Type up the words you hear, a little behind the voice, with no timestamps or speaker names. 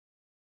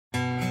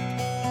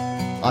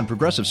On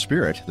Progressive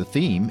Spirit, the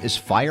theme is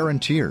Fire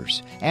and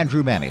Tears.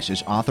 Andrew Manis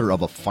is author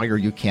of A Fire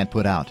You Can't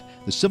Put Out,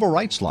 the civil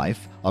rights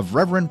life of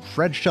Reverend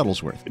Fred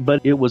Shuttlesworth.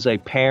 But it was a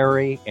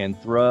parry and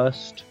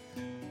thrust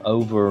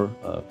over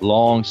a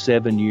long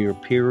 7-year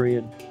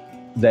period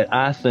that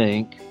I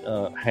think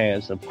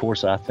has, of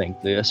course I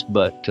think this,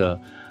 but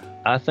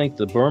I think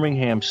the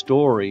Birmingham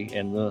story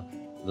and the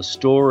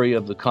story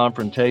of the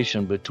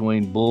confrontation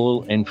between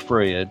Bull and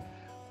Fred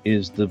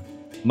is the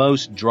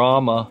most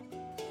drama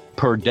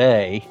per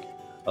day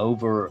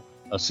over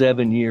a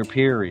 7-year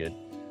period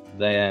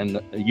than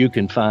you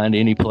can find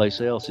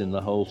anyplace else in the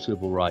whole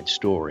civil rights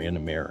story in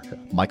America.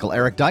 Michael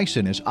Eric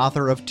Dyson is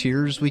author of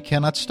Tears We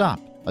Cannot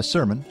Stop, a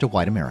sermon to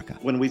white America.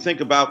 When we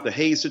think about the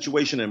Hayes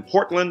situation in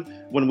Portland,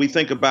 when we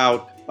think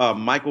about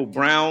Michael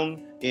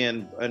Brown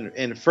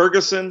in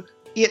Ferguson,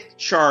 it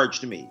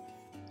charged me.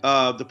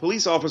 The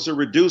police officer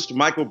reduced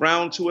Michael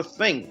Brown to a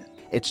thing.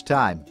 It's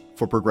time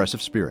for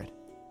Progressive Spirit.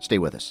 Stay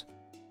with us.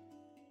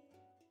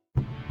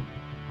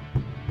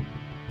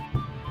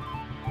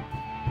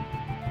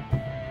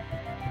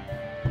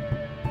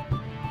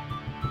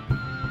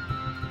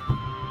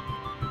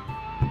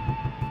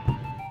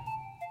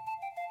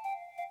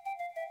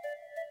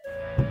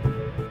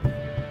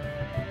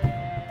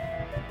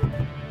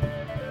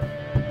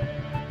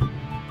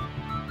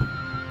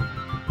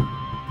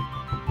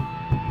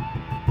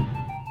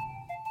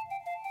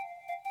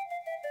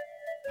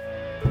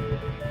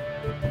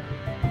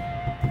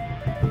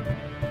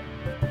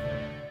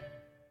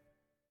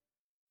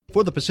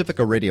 For the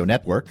Pacifica Radio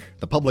Network,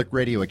 the Public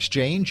Radio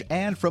Exchange,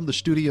 and from the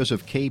studios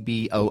of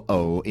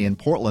KBOO in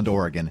Portland,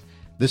 Oregon,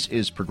 this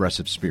is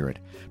Progressive Spirit.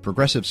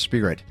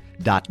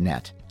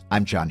 ProgressiveSpirit.net.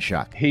 I'm John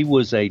Schuck. He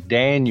was a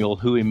Daniel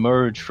who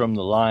emerged from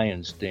the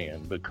lion's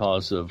den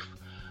because of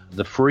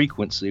the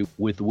frequency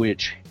with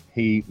which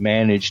he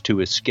managed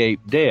to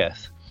escape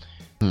death.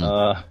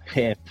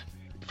 And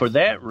for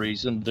that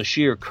reason, the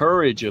sheer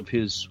courage of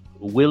his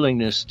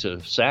willingness to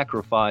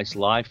sacrifice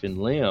life and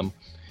limb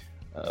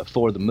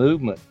for the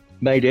movement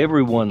made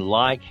everyone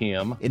like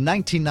him. In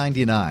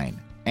 1999,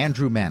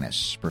 Andrew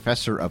Manis,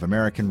 professor of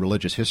American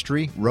religious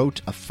history, wrote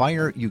A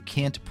Fire You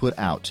Can't Put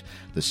Out,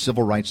 the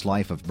civil rights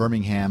life of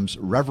Birmingham's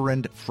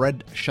Reverend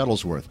Fred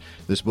Shuttlesworth.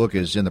 This book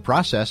is in the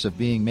process of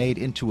being made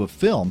into a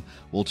film.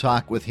 We'll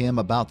talk with him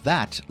about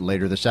that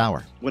later this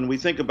hour. When we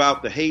think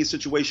about the Hayes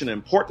situation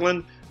in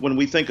Portland, when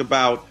we think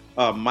about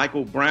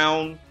Michael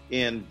Brown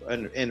in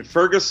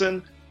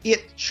Ferguson,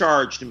 it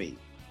charged me.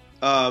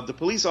 The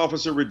police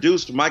officer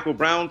reduced Michael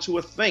Brown to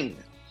a thing,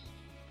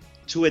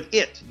 to an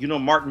it. You know,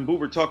 Martin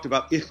Buber talked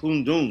about ich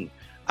und du,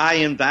 I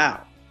and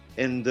thou,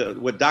 and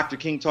what Dr.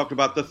 King talked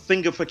about, the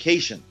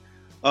thingification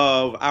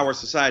of our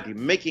society,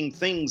 making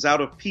things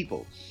out of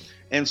people.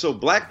 And so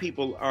black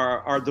people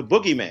are the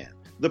boogeyman,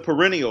 the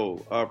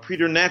perennial,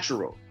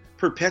 preternatural,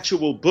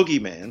 perpetual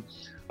boogeyman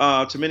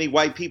to many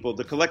white people.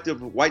 The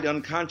collective white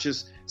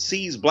unconscious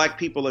sees black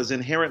people as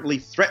inherently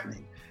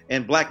threatening.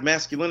 And black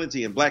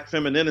masculinity and black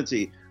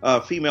femininity,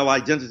 female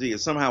identity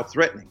is somehow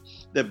threatening.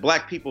 That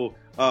black people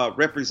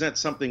represent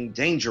something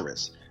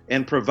dangerous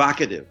and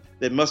provocative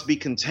that must be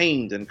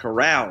contained and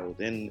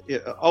corralled and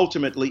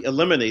ultimately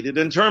eliminated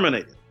and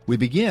terminated. We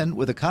begin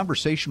with a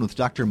conversation with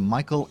Dr.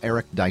 Michael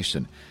Eric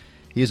Dyson.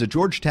 He is a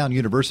Georgetown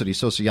University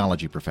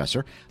sociology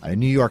professor, a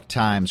New York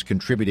Times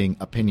contributing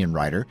opinion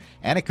writer,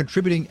 and a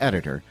contributing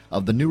editor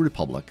of The New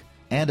Republic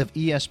and of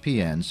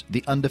ESPN's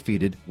The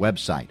Undefeated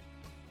website.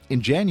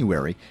 In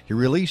January, he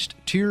released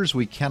Tears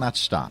We Cannot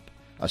Stop,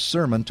 a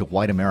sermon to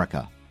white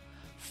America.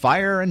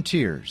 Fire and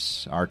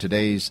tears are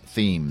today's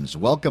themes.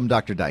 Welcome,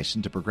 Dr.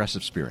 Dyson, to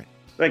Progressive Spirit.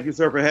 Thank you,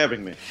 sir, for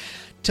having me.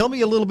 Tell me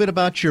a little bit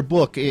about your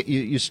book.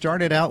 You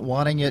started out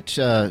wanting it,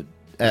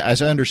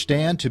 as I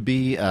understand, to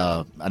be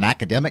an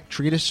academic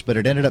treatise, but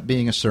it ended up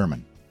being a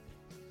sermon.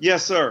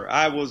 Yes, sir.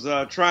 I was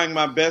trying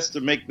my best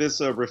to make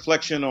this a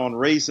reflection on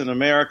race in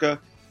America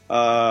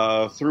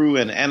through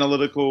an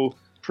analytical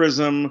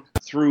prism,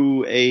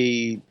 through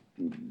a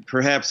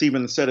perhaps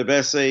even a set of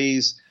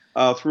essays,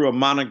 through a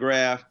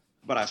monograph,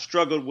 but I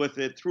struggled with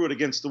it, threw it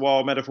against the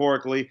wall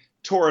metaphorically,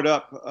 tore it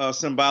up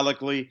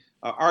symbolically,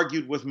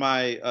 argued with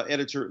my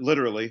editor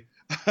literally,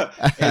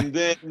 and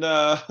then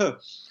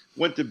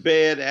went to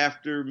bed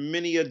after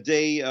many a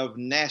day of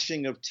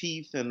gnashing of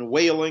teeth and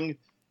wailing,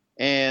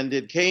 and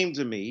it came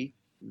to me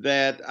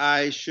that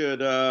I should,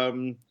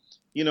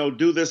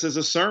 do this as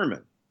a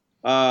sermon.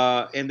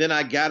 And then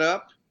I got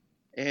up,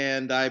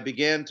 and I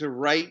began to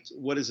write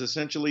what is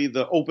essentially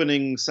the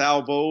opening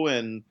salvo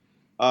and,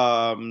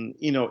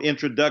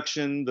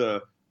 introduction,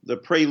 the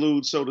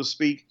prelude, so to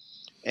speak.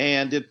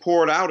 And it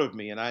poured out of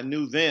me. And I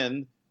knew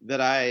then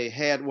that I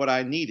had what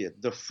I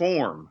needed, the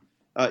form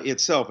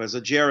itself as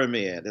a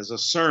Jeremiad, as a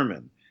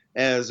sermon,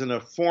 as in a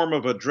form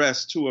of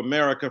address to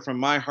America from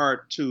my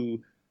heart to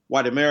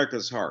white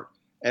America's heart,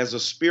 as a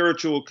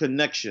spiritual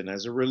connection,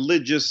 as a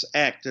religious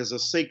act, as a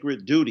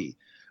sacred duty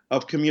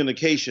of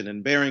communication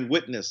and bearing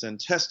witness and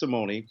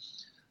testimony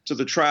to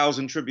the trials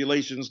and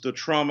tribulations, the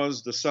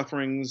traumas, the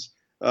sufferings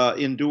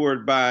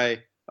endured by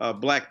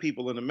Black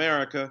people in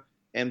America,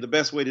 And the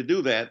best way to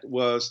do that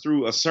was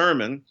through a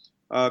sermon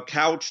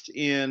couched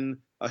in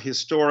a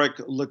historic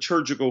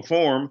liturgical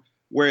form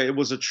where it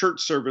was a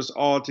church service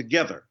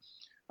altogether.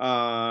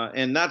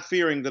 And not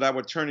fearing that I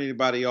would turn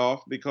anybody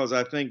off, because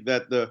I think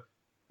that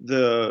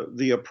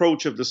the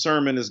approach of the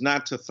sermon is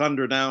not to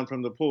thunder down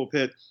from the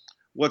pulpit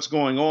what's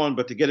going on,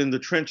 but to get in the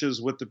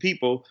trenches with the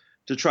people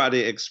to try to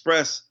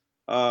express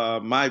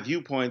my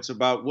viewpoints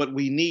about what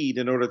we need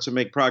in order to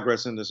make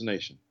progress in this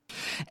nation.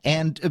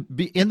 And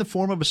in the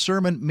form of a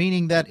sermon,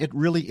 meaning that it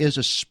really is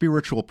a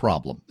spiritual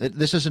problem.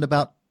 This isn't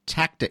about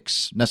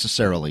tactics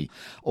necessarily,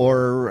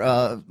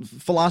 or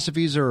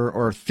philosophies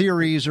or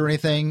theories or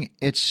anything.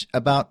 It's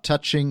about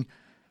touching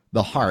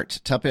the heart,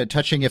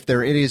 touching if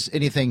there is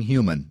anything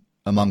human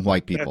among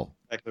white people.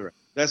 That's exactly right.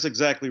 That's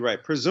exactly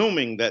right.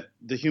 Presuming that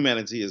the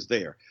humanity is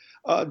there,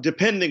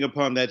 depending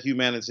upon that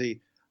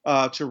humanity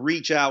to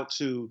reach out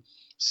to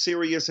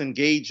serious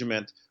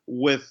engagement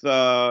with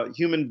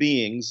human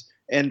beings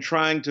and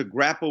trying to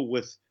grapple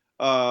with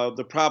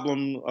the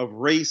problem of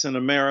race in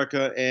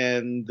America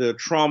and the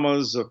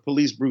traumas of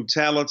police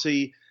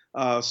brutality,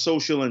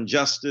 social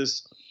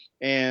injustice,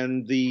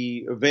 and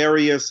the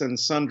various and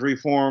sundry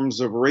forms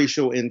of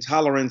racial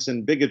intolerance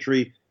and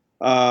bigotry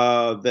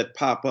that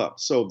pop up.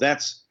 So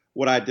that's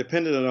what I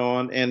depended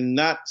on, and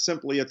not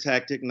simply a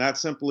tactic, not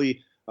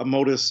simply a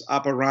modus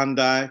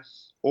operandi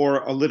or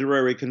a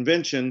literary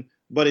convention,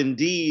 but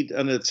indeed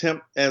an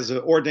attempt as an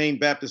ordained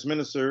Baptist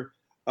minister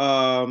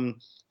for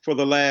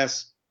the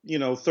last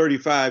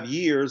 35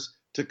 years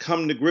to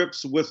come to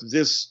grips with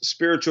this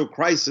spiritual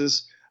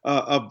crisis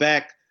of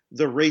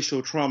the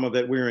racial trauma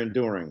that we're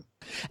enduring.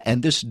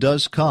 And this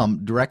does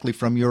come directly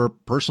from your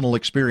personal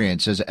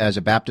experience as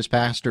a Baptist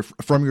pastor,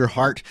 from your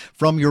heart,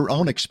 from your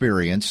own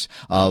experience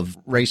of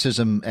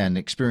racism and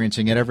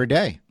experiencing it every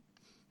day.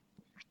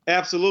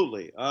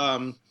 Absolutely.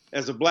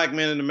 As a black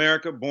man in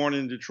America, born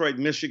in Detroit,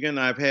 Michigan,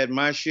 I've had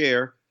my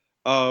share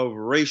of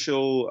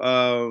racial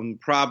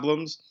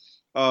problems,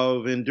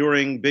 of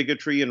enduring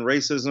bigotry and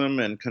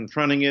racism and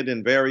confronting it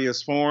in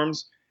various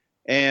forms.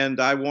 And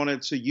I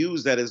wanted to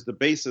use that as the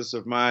basis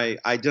of my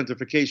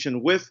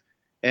identification with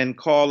and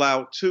call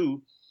out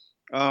to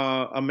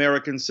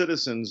American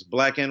citizens,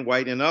 black and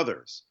white and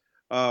others,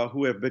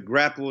 who have been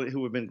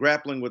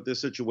grappling with this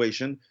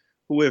situation,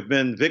 who have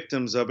been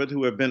victims of it,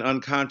 who have been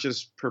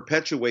unconscious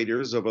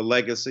perpetuators of a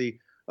legacy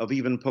of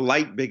even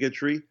polite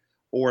bigotry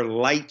or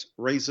light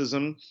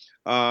racism,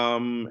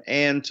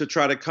 and to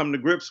try to come to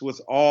grips with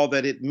all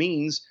that it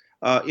means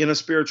in a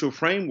spiritual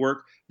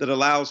framework that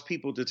allows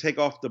people to take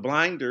off the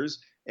blinders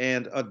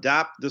and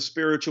adopt the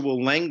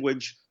spiritual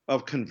language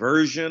of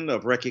conversion,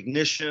 of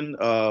recognition,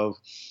 of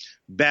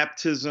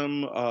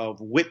baptism, of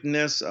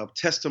witness, of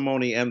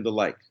testimony, and the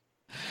like.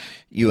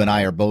 You and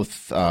I are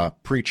both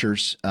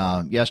preachers.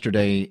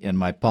 Yesterday in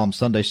my Palm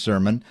Sunday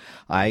sermon,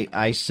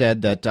 I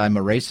said that I'm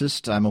a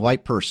racist, I'm a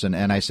white person,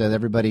 and I said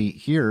everybody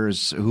here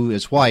who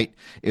is white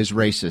is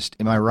racist.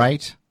 Am I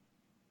right?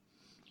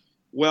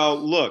 Well,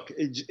 look,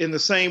 in the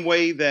same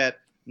way that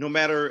no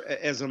matter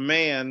as a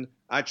man,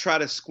 I try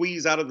to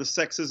squeeze out of the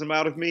sexism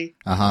out of me.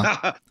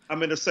 Uh-huh.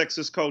 I'm in a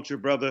sexist culture,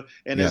 brother.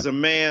 And as a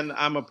man,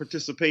 I'm a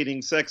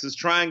participating sexist,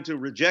 trying to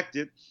reject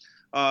it.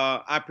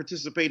 I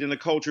participate in a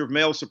culture of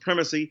male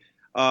supremacy.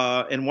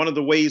 And one of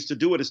the ways to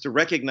do it is to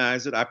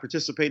recognize it. I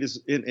participate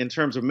in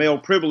terms of male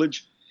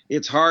privilege.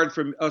 It's hard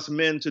for us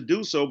men to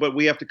do so, but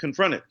we have to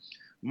confront it.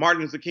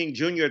 Martin Luther King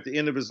Jr. at the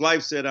end of his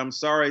life said, "I'm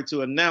sorry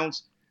to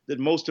announce that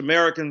most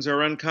Americans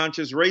are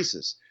unconscious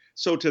racists."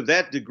 So to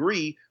that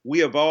degree, we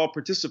have all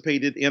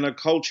participated in a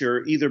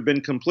culture, either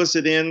been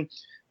complicit in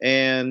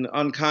and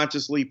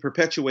unconsciously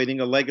perpetuating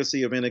a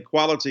legacy of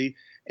inequality.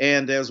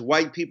 And as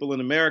white people in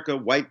America,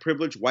 white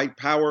privilege, white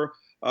power,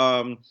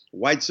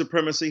 white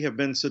supremacy have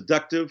been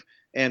seductive.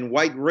 And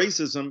white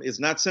racism is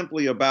not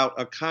simply about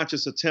a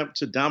conscious attempt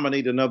to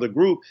dominate another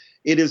group.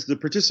 It is the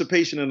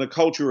participation in a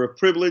culture of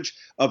privilege,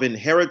 of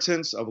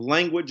inheritance, of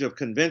language, of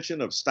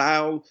convention, of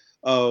style,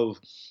 of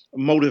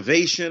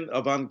motivation,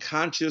 of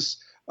unconscious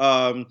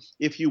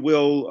if you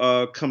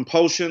will,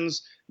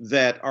 compulsions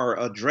that are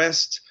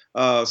addressed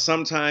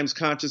sometimes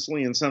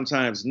consciously and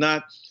sometimes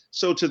not.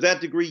 So to that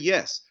degree,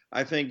 yes,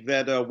 I think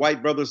that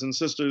white brothers and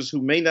sisters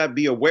who may not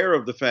be aware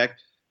of the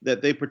fact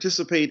that they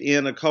participate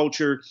in a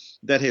culture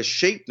that has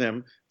shaped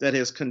them, that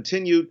has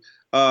continued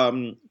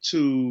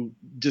to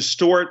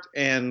distort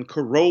and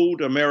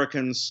corrode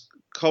Americans'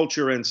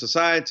 culture and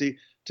society,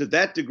 to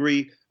that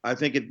degree, I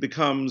think it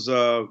becomes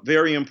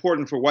very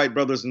important for white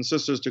brothers and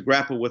sisters to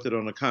grapple with it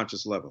on a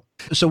conscious level.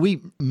 So we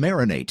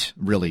marinate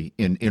really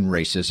in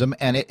racism,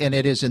 and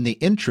it is in the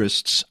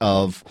interests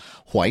of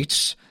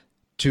whites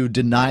to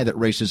deny that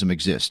racism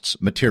exists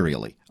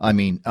materially. I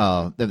mean,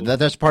 that's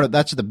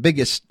the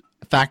biggest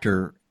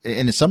factor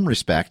in some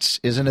respects,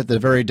 isn't it? The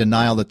very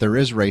denial that there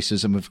is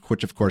racism,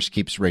 which of course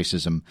keeps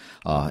racism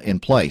in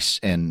place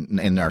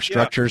in our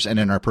structures and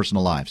in our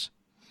personal lives.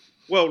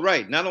 Well,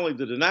 right. Not only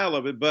the denial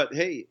of it, but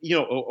hey,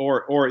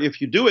 or if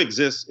you do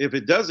exist, if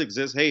it does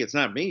exist, hey, it's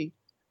not me.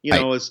 You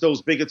know, it's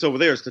those bigots over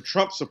there. It's the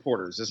Trump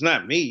supporters. It's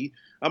not me.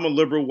 I'm a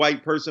liberal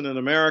white person in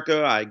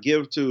America. I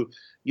give to,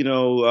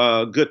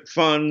 good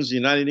funds,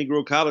 United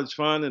Negro College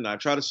Fund, and I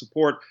try to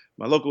support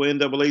my local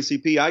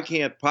NAACP. I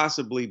can't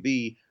possibly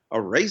be a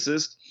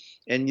racist.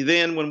 And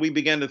then when we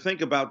began to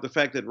think about the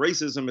fact that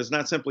racism is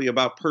not simply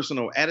about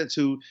personal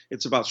attitude,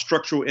 it's about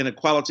structural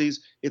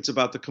inequalities. It's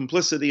about the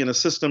complicity in a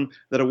system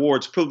that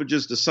awards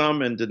privileges to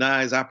some and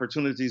denies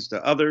opportunities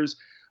to others.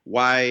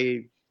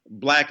 Why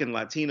Black and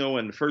Latino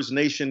and First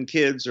Nation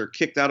kids are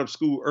kicked out of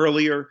school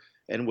earlier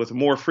and with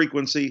more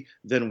frequency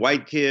than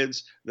white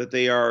kids, that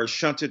they are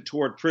shunted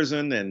toward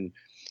prison and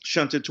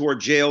shunted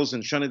toward jails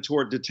and shunted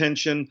toward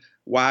detention,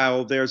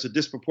 while there's a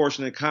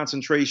disproportionate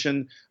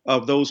concentration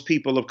of those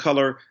people of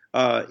color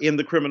in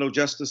the criminal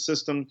justice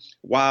system,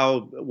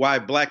 why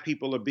Black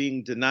people are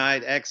being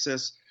denied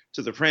access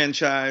to the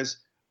franchise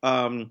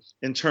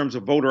in terms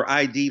of voter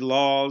ID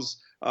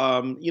laws.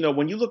 When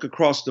you look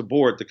across the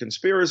board, the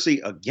conspiracy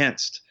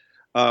against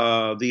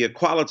the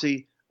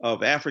equality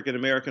of African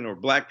American or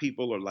Black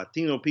people or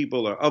Latino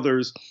people or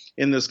others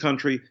in this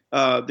country,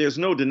 there's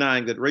no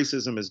denying that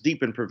racism is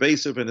deep and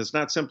pervasive, and it's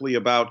not simply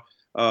about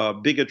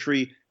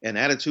bigotry and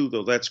attitude,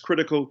 though that's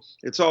critical.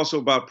 It's also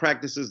about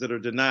practices that are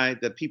denied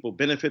that people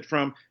benefit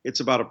from. It's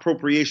about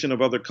appropriation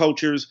of other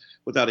cultures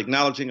without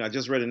acknowledging. I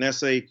just read an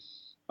essay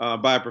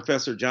by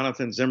Professor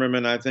Jonathan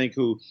Zimmerman, I think,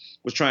 who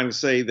was trying to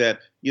say that,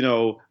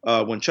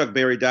 when Chuck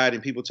Berry died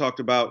and people talked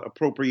about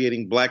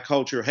appropriating Black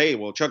culture, hey,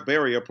 well, Chuck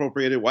Berry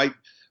appropriated white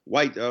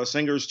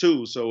singers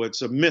too. So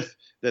it's a myth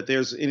that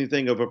there's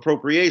anything of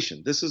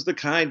appropriation. This is the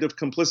kind of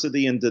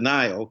complicity and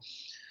denial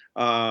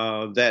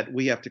that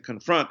we have to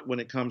confront when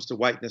it comes to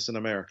whiteness in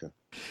America.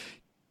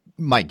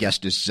 My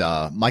guest is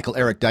Michael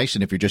Eric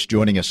Dyson. If you're just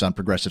joining us on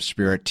Progressive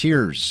Spirit,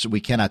 Tears We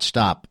Cannot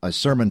Stop, A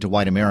Sermon to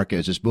White America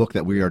is his book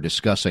that we are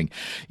discussing.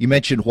 You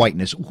mentioned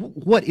whiteness.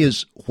 What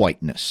is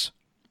whiteness?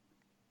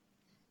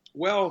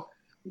 Well,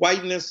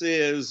 whiteness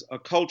is a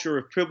culture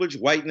of privilege.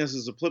 Whiteness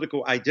is a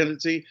political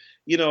identity.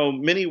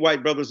 Many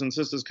white brothers and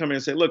sisters come in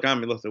and say, look,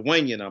 I'm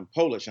Lithuanian, I'm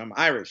Polish, I'm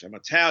Irish, I'm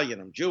Italian,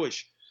 I'm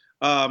Jewish.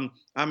 I'm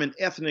an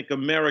ethnic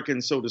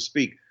American, so to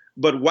speak.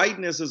 But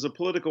whiteness is a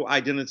political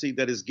identity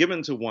that is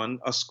given to one,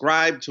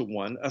 ascribed to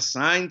one,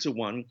 assigned to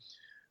one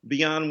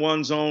beyond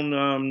one's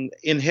own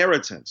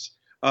inheritance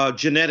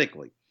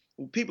genetically.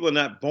 People are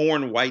not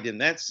born white in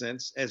that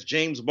sense. As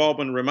James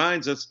Baldwin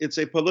reminds us, it's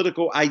a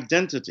political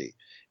identity.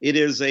 It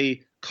is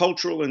a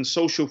cultural and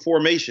social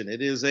formation.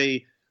 It is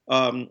a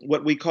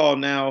what we call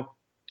now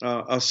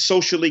a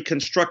socially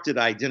constructed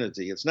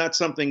identity. It's not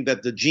something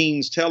that the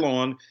genes tell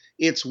on.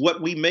 It's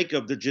what we make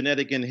of the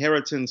genetic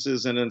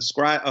inheritances and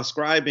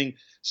ascribing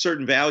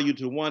certain value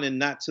to one and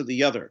not to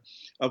the other,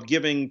 of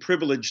giving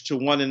privilege to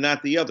one and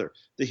not the other.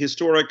 The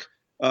historic,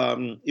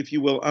 if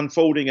you will,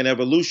 unfolding and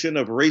evolution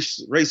of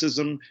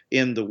racism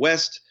in the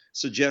West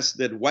suggests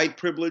that white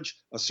privilege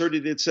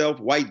asserted itself,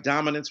 white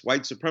dominance,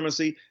 white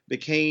supremacy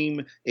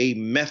became a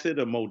method,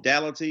 a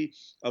modality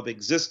of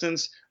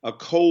existence, a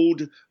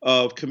code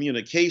of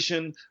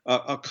communication,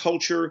 a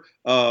culture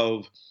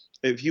of,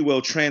 if you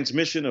will,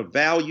 transmission of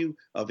value,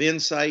 of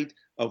insight,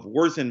 of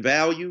worth and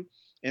value.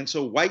 And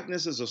so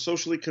whiteness is a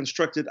socially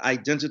constructed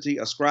identity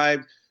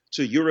ascribed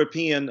to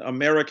European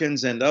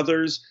Americans and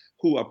others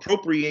who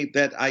appropriate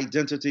that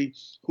identity,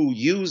 who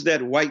use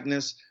that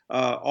whiteness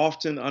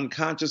often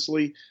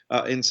unconsciously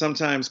and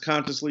sometimes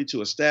consciously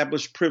to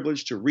establish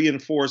privilege, to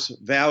reinforce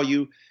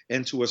value,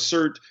 and to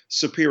assert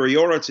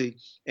superiority,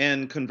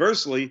 and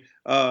conversely,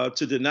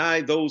 to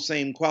deny those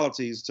same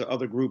qualities to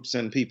other groups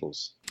and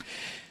peoples.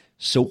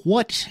 So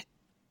what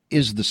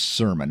is the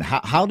sermon?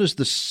 How does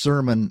the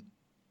sermon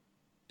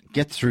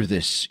get through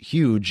this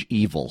huge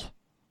evil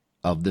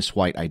of this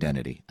white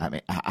identity? I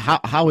mean,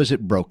 how is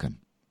it broken?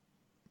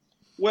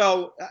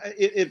 Well,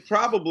 it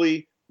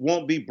probably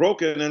won't be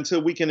broken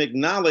until we can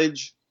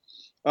acknowledge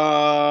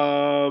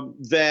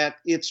that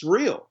it's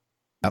real,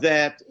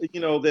 that,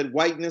 that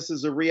whiteness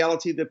is a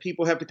reality that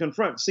people have to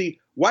confront. See,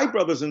 white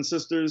brothers and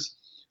sisters,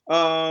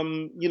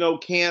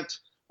 can't,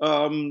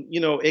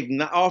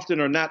 often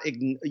are not,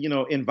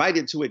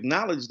 invited to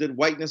acknowledge that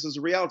whiteness is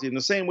a reality. In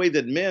the same way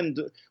that men,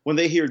 when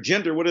they hear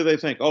gender, what do they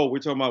think? Oh, we're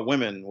talking about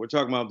women. We're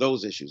talking about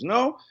those issues.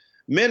 No,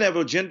 men have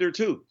a gender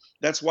too.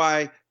 That's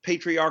why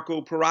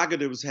patriarchal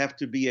prerogatives have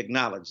to be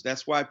acknowledged.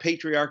 That's why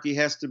patriarchy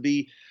has to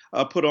be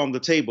put on the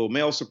table,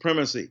 male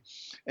supremacy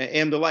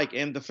and the like.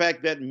 And the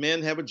fact that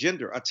men have a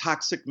gender, a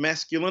toxic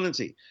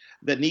masculinity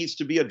that needs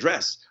to be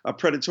addressed, a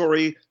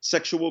predatory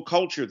sexual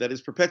culture that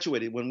is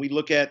perpetuated. When we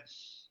look at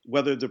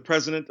whether the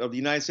president of the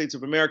United States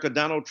of America,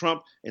 Donald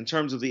Trump, in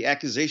terms of the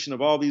accusation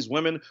of all these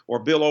women, or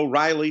Bill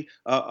O'Reilly,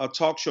 a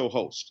talk show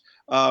host,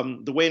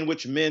 the way in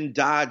which men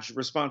dodge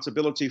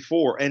responsibility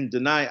for and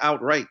deny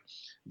outright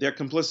their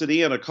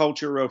complicity in a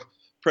culture of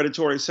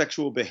predatory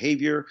sexual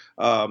behavior,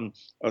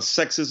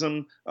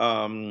 sexism,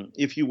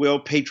 if you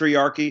will,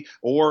 patriarchy,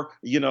 or,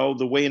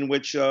 the way in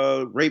which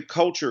rape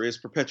culture is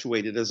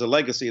perpetuated as a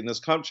legacy in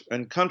this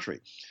country.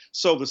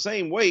 So the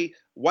same way,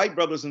 white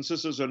brothers and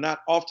sisters are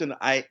not often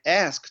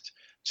asked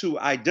to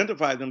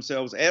identify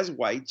themselves as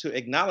white, to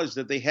acknowledge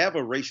that they have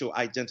a racial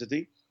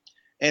identity,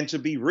 and to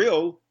be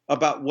real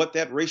about what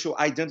that racial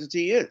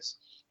identity is,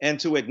 and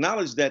to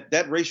acknowledge that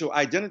that racial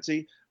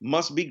identity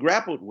must be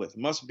grappled with,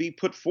 must be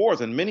put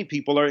forth. And many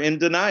people are in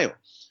denial.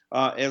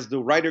 As the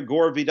writer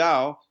Gore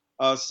Vidal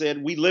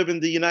said, we live in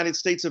the United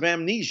States of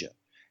amnesia.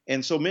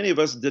 And so many of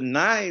us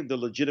deny the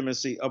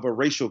legitimacy of a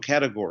racial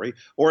category,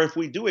 or if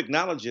we do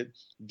acknowledge it,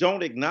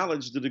 don't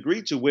acknowledge the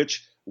degree to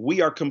which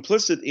we are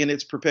complicit in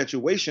its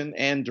perpetuation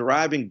and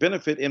deriving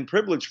benefit and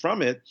privilege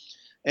from it.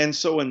 And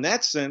so in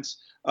that sense,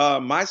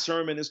 my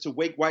sermon is to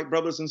wake white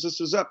brothers and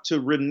sisters up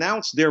to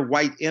renounce their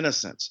white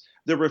innocence,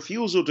 the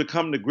refusal to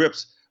come to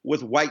grips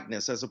with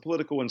whiteness as a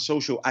political and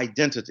social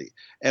identity,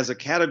 as a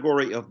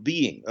category of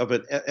being,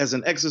 as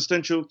an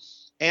existential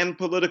and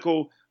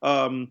political,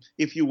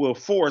 if you will,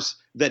 force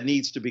that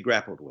needs to be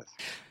grappled with.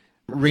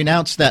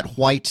 Renounce that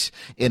white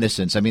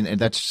innocence. I mean, and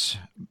that's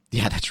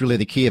really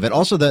the key of it.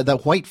 Also, the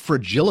white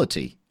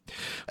fragility,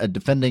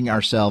 defending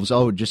ourselves.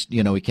 Oh, just,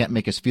 he can't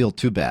make us feel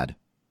too bad.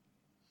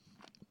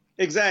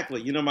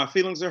 Exactly. My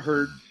feelings are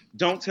hurt.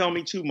 Don't tell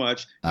me too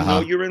much.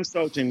 You're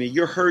insulting me.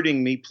 You're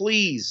hurting me.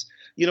 Please.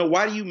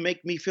 Why do you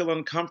make me feel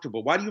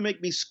uncomfortable? Why do you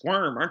make me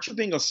squirm? Aren't you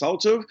being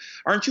assaultive?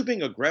 Aren't you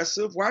being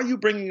aggressive? Why are you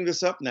bringing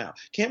this up now?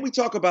 Can't we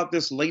talk about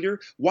this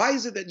later? Why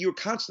is it that you're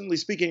constantly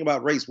speaking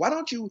about race? Why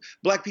don't you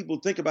Black people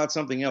think about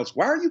something else?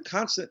 Why are you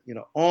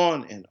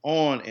on and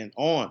on and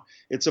on?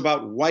 It's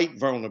about white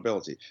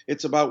vulnerability.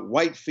 It's about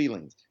white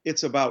feelings.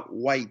 It's about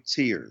white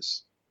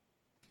tears.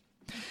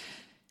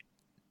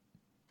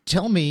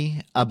 Tell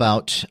me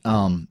about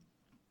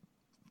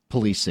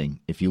policing,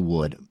 if you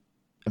would.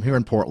 I'm here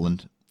in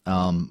Portland.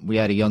 We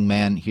had a young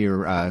man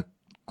here,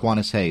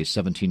 Quantas Hayes,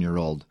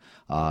 17-year-old.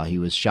 He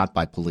was shot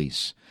by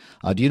police.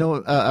 Do you know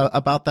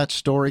about that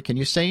story? Can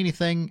you say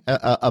anything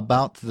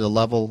about the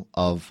level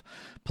of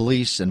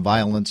police and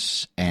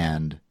violence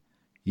and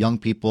young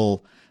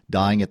people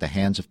dying at the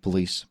hands of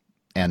police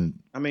and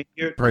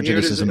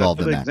prejudices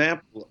involved in that? An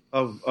example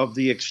of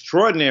the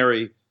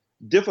extraordinary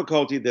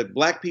difficulty that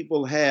Black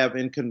people have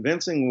in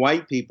convincing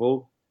white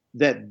people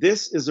that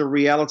this is a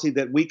reality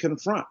that we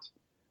confront.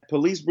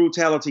 Police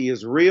brutality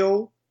is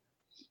real.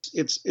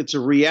 It's a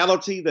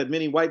reality that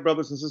many white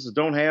brothers and sisters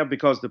don't have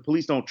because the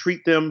police don't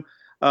treat them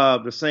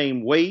the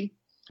same way.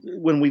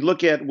 When we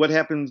look at what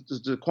happened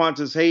to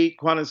Quantas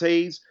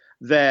Hayes,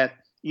 that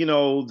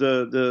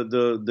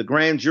the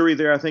grand jury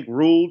there, I think,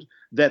 ruled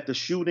that the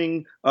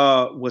shooting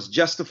was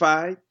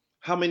justified.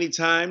 How many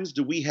times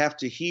do we have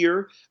to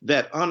hear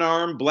that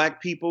unarmed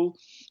Black people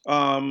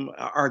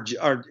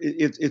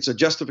it's a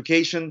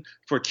justification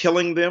for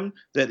killing them,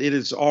 that it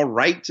is all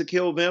right to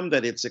kill them,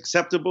 that it's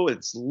acceptable,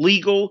 it's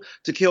legal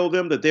to kill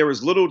them, that there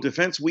is little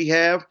defense we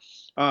have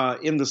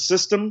in the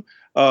system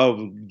of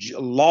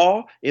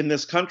law in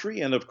this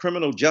country and of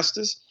criminal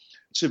justice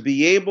to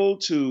be able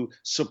to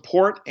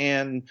support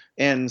and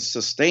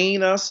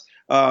sustain us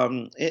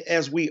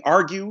as we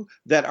argue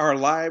that our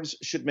lives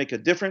should make a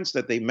difference,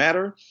 that they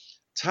matter.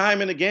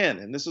 Time and again,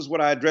 and this is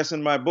what I address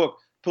in my book,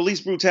 police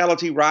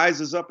brutality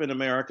rises up in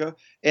America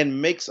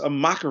and makes a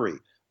mockery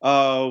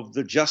of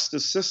the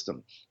justice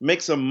system,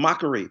 makes a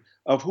mockery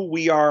of who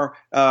we are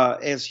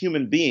as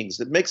human beings,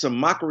 that makes a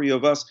mockery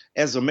of us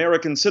as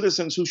American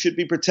citizens who should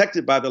be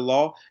protected by the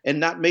law and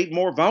not made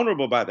more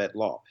vulnerable by that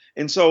law.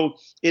 And so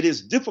it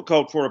is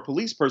difficult for a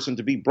police person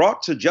to be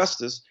brought to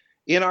justice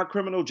in our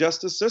criminal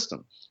justice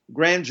system.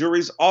 Grand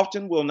juries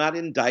often will not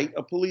indict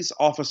a police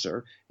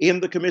officer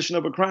in the commission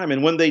of a crime.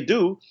 And when they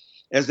do,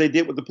 as they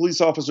did with the police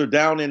officer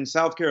down in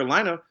South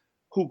Carolina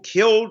who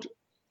killed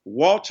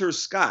Walter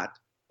Scott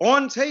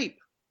on tape,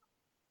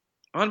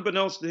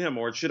 unbeknownst to him,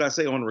 or should I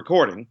say on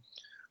recording,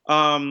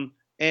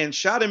 and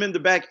shot him in the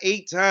back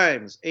 8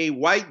 times, a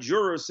white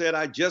juror said,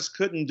 "I just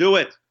couldn't do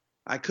it.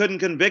 I couldn't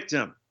convict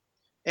him."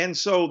 And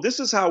so this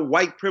is how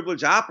white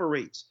privilege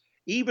operates.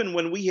 Even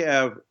when we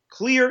have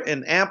clear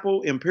and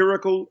ample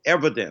empirical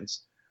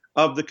evidence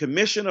of the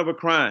commission of a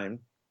crime,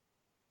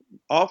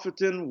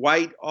 often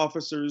white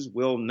officers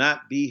will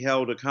not be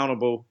held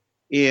accountable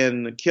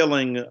in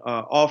killing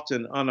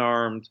often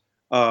unarmed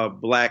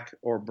Black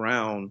or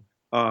brown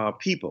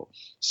people.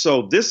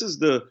 So this is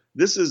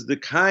the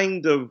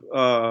kind of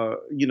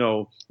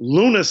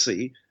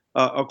lunacy,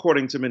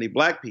 according to many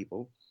Black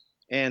people,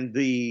 and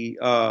the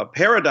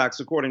paradox,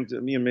 according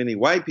to many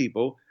white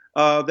people,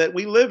 that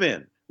we live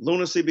in.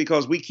 Lunacy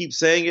because we keep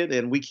saying it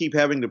and we keep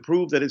having to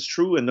prove that it's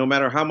true, and no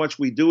matter how much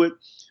we do it,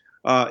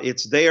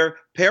 it's there.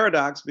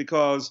 Paradox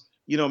because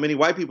many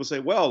white people say,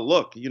 well,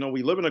 look,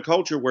 we live in a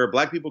culture where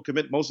Black people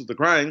commit most of the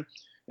crime,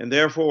 and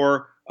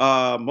therefore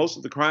most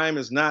of the crime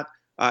is not,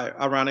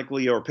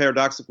 ironically or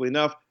paradoxically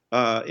enough,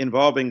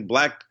 involving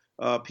Black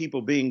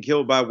people being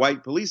killed by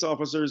white police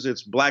officers.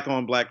 It's Black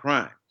on Black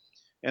crime.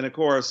 And of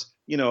course,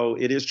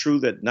 it is true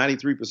that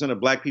 93%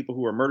 of Black people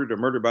who are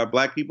murdered by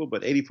Black people,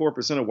 but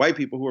 84% of white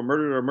people who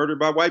are murdered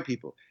by white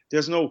people.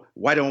 There's no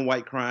white on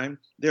white crime.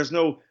 There's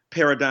no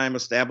paradigm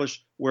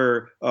established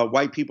where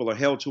white people are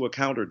held to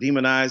account or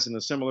demonized in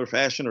a similar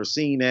fashion or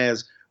seen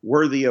as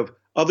worthy of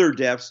other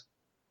deaths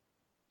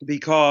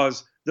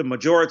because the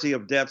majority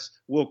of deaths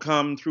will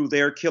come through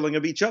their killing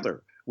of each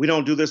other. We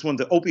don't do this one,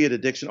 the opiate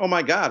addiction. Oh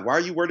my God, why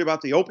are you worried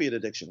about the opiate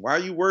addiction? Why are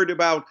you worried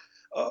about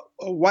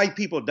white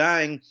people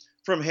dying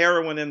from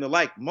heroin and the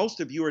like? Most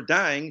of you are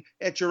dying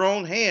at your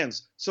own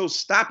hands, so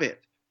stop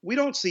it. We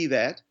don't see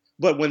that.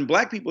 But when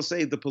black people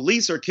say the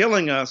police are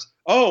killing us,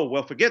 oh,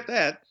 well, forget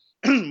that.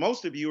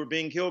 Most of you are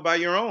being killed by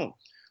your own.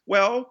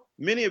 Well,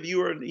 many of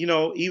you are,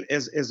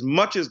 as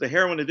much as the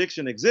heroin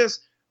addiction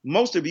exists,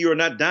 most of you are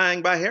not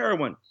dying by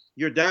heroin.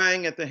 You're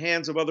dying at the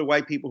hands of other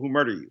white people who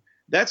murder you.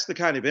 That's the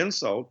kind of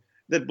insult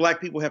that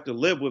black people have to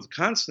live with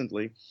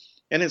constantly.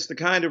 And it's the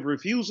kind of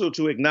refusal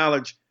to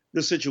acknowledge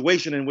the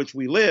situation in which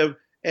we live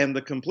and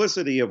the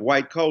complicity of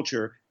white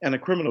culture and a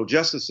criminal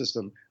justice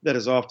system that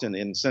is often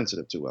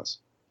insensitive to us.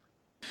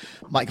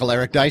 Michael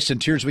Eric Dyson,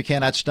 Tears We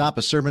Cannot Stop,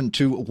 a sermon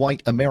to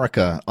white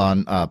America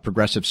on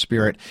progressive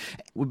spirit.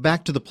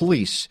 Back to the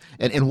police,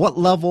 and what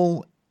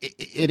level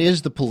it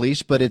is the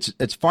police, but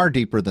it's far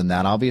deeper than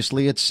that.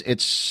 Obviously,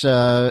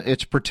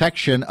 it's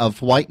protection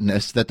of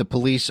whiteness that the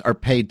police are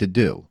paid to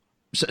do.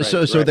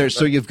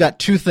 So you've got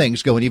two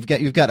things going.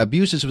 You've got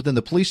abuses within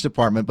the police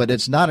department, but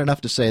it's not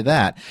enough to say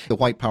that. The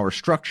white power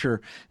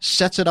structure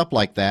sets it up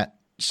like that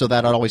so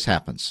that it always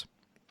happens.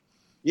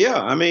 Yeah,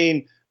 I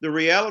mean, the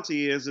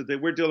reality is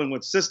that we're dealing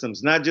with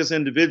systems, not just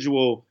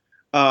individual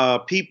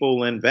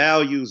people and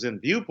values and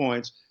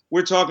viewpoints.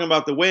 We're talking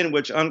about the way in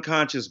which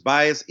unconscious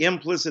bias,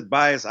 implicit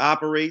bias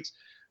operates,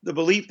 the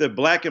belief that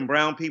black and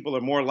brown people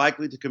are more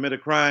likely to commit a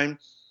crime,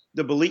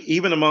 the belief,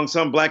 even among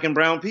some black and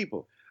brown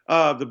people,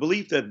 the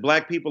belief that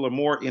black people are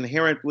more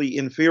inherently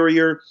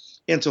inferior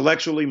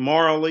intellectually,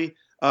 morally,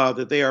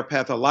 that they are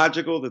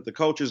pathological, that the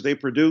cultures they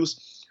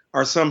produce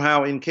are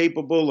somehow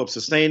incapable of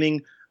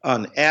sustaining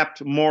an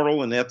apt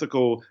moral and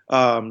ethical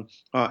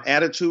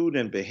attitude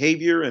and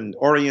behavior and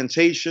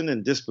orientation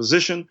and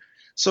disposition.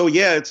 So,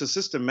 yeah, it's a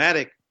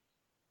systematic,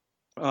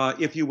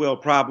 if you will,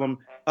 problem,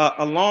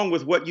 along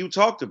with what you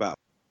talked about,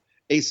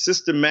 a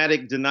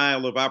systematic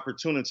denial of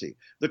opportunity,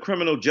 the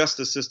criminal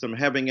justice system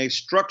having a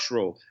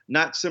structural,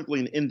 not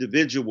simply an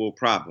individual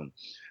problem,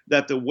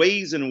 that the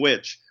ways in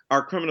which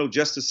our criminal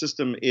justice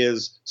system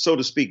is, so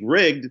to speak,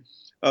 rigged,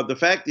 the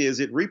fact is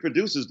it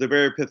reproduces the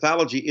very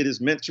pathology it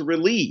is meant to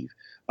relieve.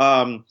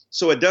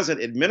 So it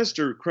doesn't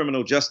administer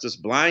criminal justice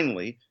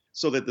blindly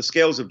so that the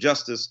scales of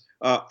justice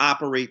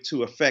operate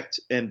to affect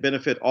and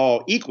benefit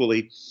all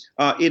equally.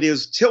 It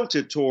is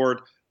tilted toward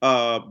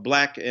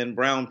black and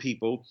brown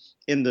people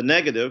in the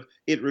negative.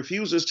 It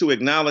refuses to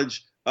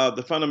acknowledge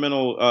the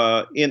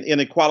fundamental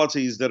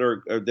inequalities that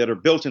are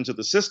built into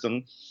the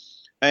system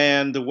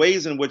and the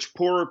ways in which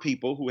poorer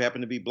people who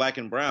happen to be black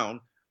and brown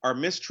are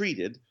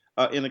mistreated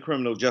in the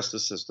criminal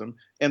justice system,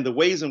 and the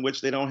ways in which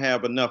they don't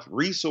have enough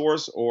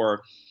resource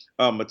or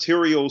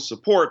material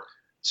support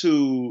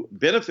to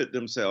benefit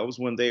themselves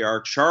when they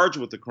are charged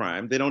with the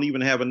crime. They don't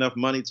even have enough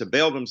money to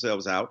bail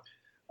themselves out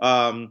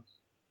and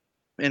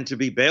to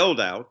be bailed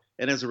out.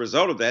 And as a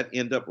result of that,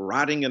 end up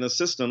rotting in a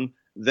system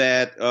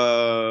that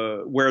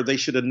where they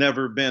should have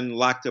never been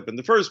locked up in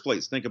the first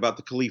place. Think about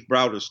the Kalief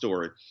Browder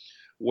story,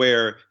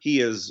 where he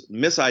is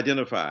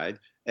misidentified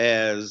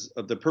as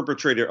the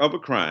perpetrator of a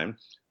crime,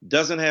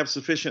 doesn't have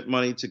sufficient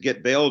money to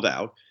get bailed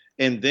out,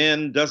 and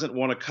then doesn't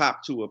want to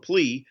cop to a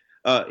plea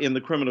in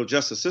the criminal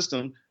justice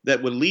system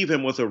that would leave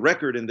him with a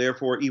record and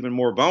therefore even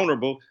more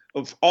vulnerable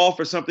of all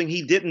for something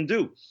he didn't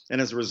do. And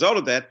as a result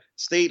of that,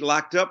 stayed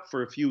locked up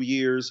for a few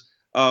years,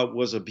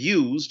 was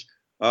abused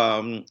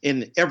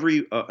in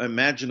every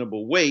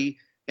imaginable way,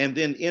 and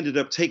then ended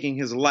up taking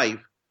his life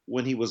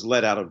when he was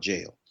let out of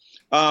jail.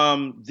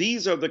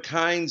 These are the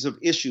kinds of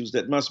issues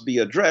that must be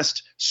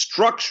addressed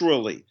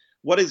structurally.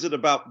 What is it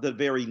about the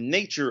very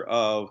nature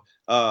of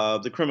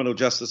the criminal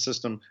justice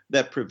system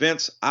that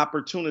prevents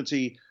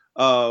opportunity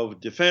of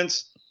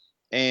defense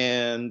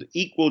and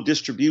equal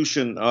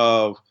distribution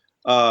of,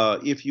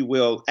 if you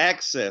will,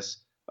 access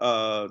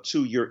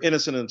to your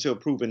innocent until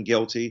proven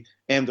guilty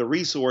and the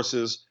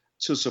resources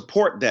to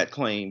support that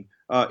claim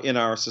in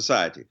our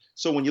society?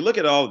 So when you look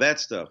at all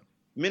that stuff,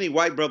 many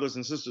white brothers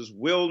and sisters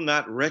will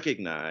not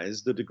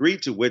recognize the degree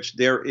to which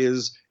there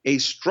is a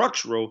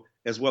structural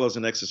as well as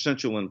an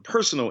existential and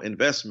personal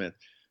investment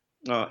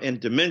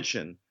and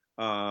dimension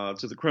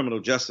to the criminal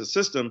justice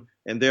system,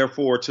 and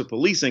therefore to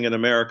policing in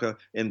America,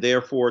 and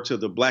therefore to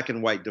the black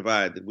and white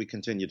divide that we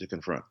continue to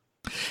confront.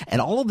 And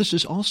all of this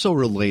is also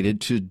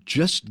related to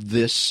just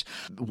this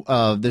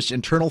this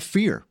internal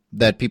fear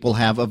that people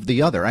have of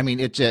the other. I mean,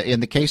 it's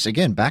in the case,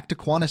 again, back to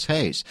Quantas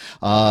Hayes,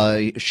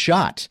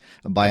 shot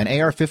by an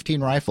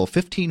AR-15 rifle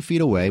 15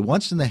 feet away,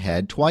 once in the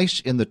head, twice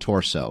in the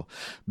torso,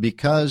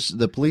 because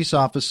the police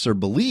officer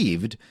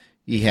believed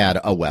he had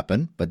a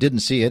weapon, but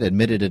didn't see it,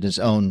 admitted in his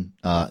own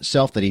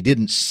self that he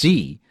didn't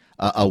see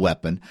a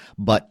weapon.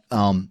 But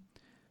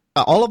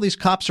all of these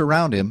cops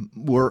around him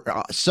were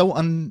so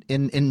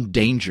in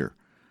danger.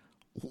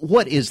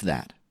 What is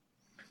that?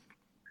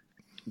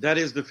 That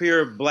is the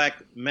fear of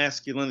black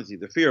masculinity,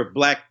 the fear of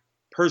black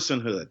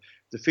personhood,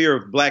 the fear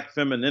of black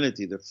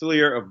femininity, the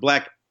fear of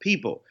black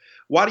people.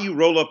 Why do you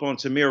roll up on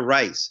Tamir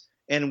Rice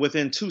and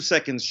within 2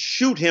 seconds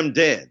shoot him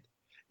dead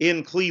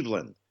in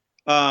Cleveland,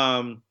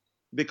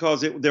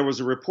 because there was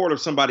a report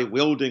of somebody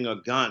wielding a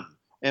gun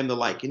and the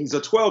like. And he's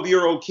a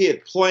 12-year-old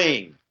kid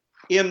playing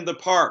in the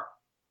park,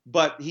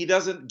 but he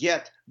doesn't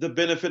get the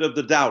benefit of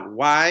the doubt.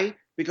 Why?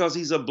 Because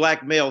he's a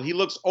black male. He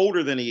looks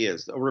older than he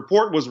is. A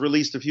report was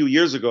released a few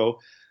years ago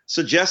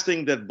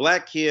suggesting that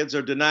black kids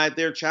are denied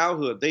their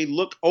childhood. They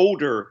look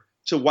older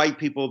to white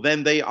people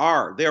than they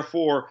are.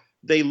 Therefore,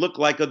 they look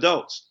like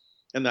adults.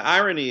 And the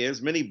irony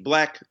is many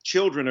black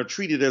children are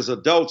treated as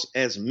adults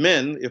as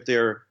men if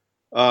they're,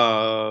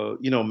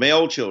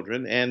 male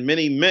children, and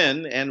many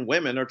men and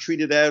women are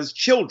treated as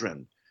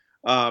children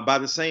by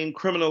the same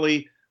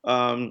criminally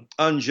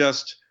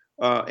unjust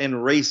and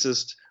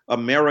racist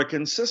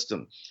American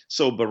system.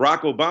 So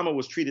Barack Obama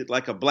was treated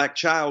like a black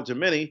child to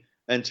many,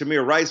 and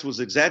Tamir Rice was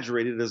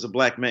exaggerated as a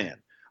black man.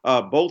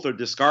 Both are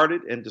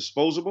discarded and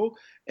disposable.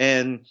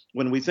 And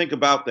when we think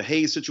about the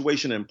Hayes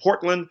situation in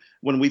Portland,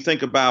 when we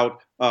think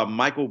about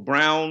Michael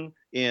Brown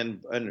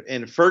in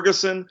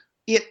Ferguson,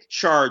 it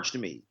charged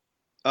me.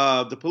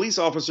 The police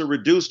officer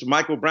reduced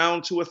Michael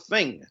Brown to a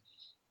thing,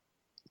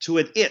 to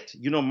an it.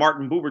 You know,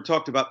 Martin Buber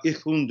talked about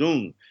ich und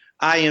du,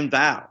 I and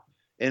thou.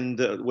 And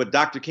what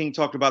Dr. King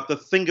talked about, the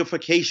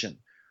thingification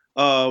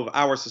of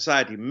our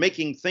society,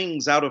 making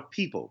things out of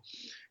people.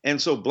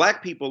 And so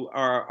black people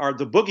are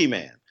the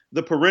boogeyman,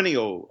 the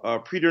perennial,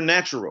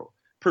 preternatural,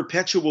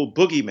 perpetual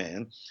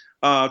boogeyman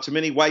to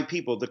many white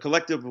people. The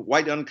collective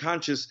white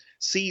unconscious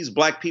sees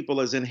black people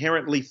as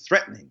inherently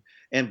threatening,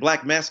 and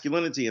black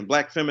masculinity and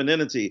black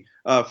femininity,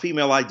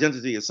 female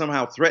identity is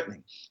somehow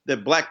threatening,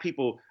 that black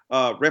people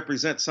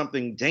represent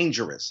something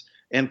dangerous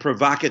and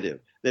provocative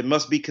that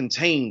must be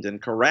contained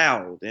and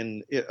corralled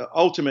and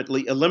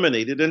ultimately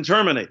eliminated and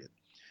terminated.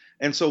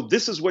 And so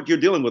this is what you're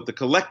dealing with, the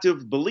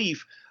collective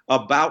belief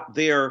about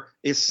their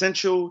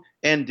essential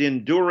and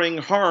enduring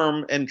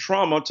harm and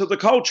trauma to the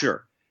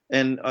culture,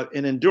 and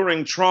an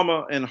enduring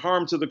trauma and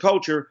harm to the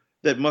culture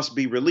that must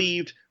be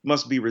relieved,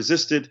 must be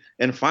resisted,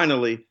 and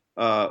finally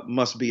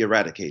must be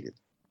eradicated.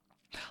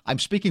 I'm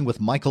speaking with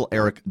Michael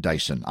Eric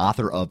Dyson,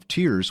 author of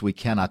Tears We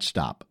Cannot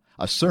Stop,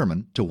 A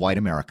Sermon to White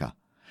America.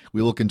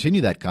 We will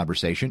continue that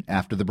conversation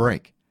after the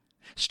break.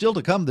 Still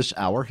to come this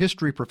hour,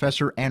 history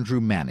professor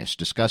Andrew Manis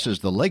discusses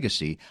the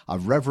legacy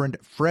of Reverend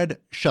Fred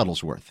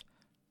Shuttlesworth.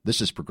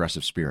 This is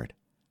Progressive Spirit.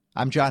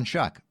 I'm John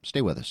Shuck.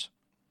 Stay with us.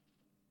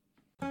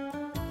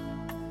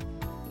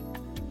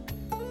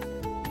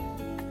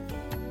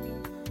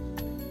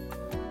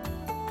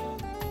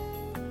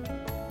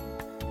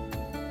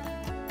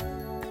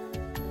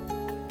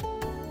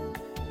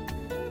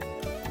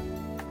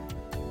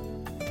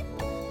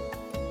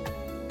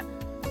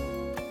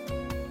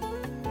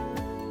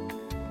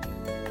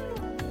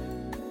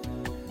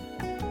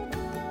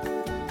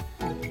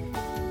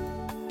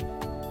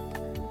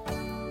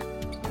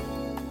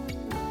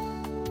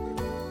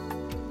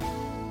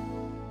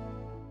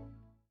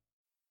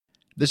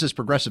 This is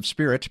Progressive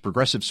Spirit,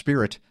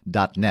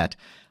 progressivespirit.net.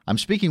 I'm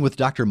speaking with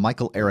Dr.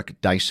 Michael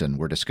Eric Dyson.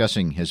 We're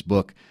discussing his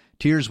book,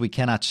 Tears We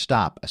Cannot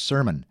Stop, A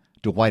Sermon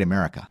to White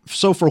America.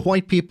 So for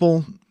white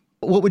people,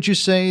 what would you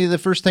say the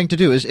first thing to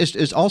do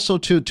is also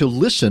to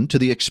listen to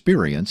the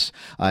experience?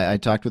 I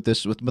talked with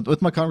this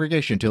with my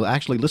congregation, to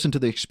actually listen to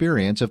the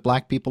experience of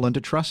black people and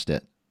to trust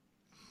it.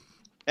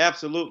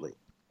 Absolutely.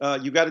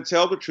 You got to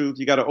tell the truth.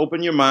 You got to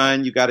open your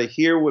mind. You got to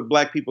hear what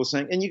black people are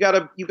saying, and you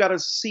got to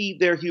see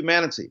their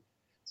humanity.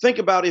 Think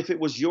about if it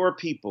was your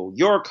people,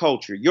 your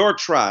culture, your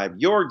tribe,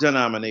 your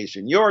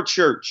denomination, your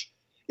church.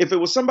 If it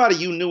was somebody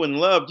you knew and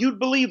loved, you'd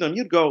believe them.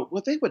 You'd go,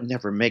 well, they would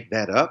never make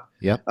that up.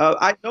 Yep.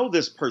 I know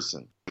this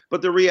person.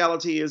 But the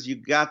reality is you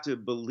got to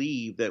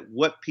believe that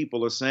what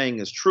people are saying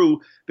is true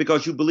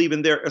because you believe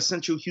in their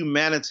essential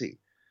humanity.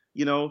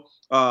 You know,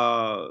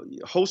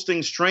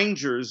 hosting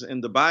strangers in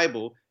the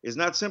Bible is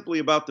not simply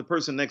about the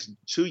person next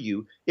to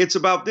you. It's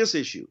about this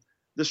issue.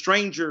 The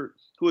stranger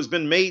who has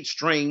been made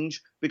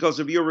strange because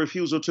of your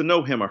refusal to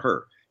know him or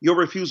her, your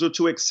refusal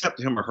to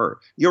accept him or her,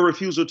 your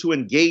refusal to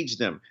engage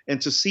them and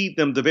to cede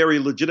them the very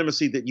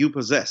legitimacy that you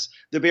possess,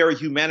 the very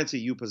humanity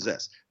you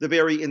possess, the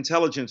very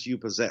intelligence you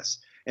possess.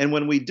 And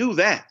when we do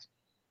that,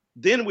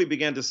 then we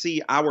begin to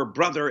see our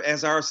brother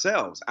as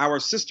ourselves,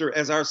 our sister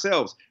as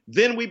ourselves.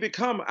 Then we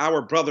become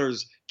our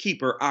brother's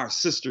keeper, our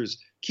sister's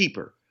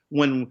keeper.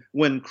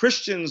 When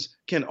Christians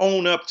can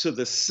own up to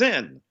the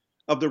sin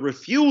of the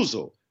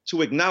refusal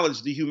to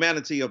acknowledge the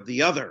humanity of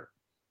the other,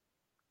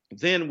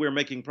 then we're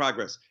making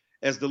progress.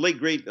 As the late,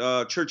 great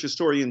church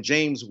historian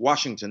James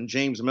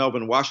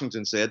Melvin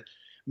Washington said,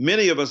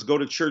 many of us go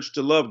to church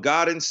to love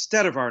God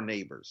instead of our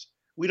neighbors.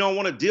 We don't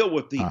want to deal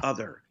with the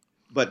other.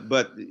 But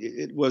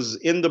it was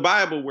in the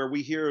Bible where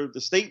we hear the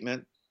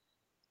statement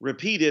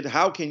repeated,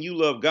 how can you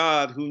love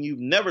God whom you've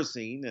never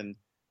seen and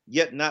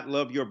yet not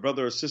love your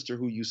brother or sister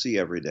who you see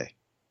every day?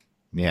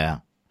 Yeah.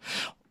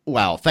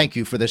 Wow, thank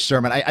you for this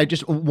sermon. I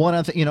just one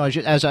other,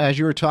 as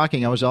you were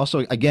talking, I was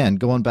also again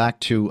going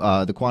back to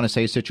the Quantas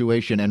Hayes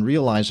situation and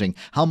realizing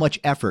how much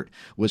effort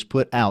was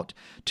put out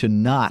to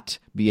not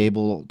be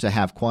able to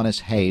have Quantas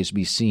Hayes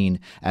be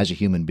seen as a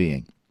human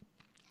being.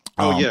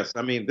 Oh yes,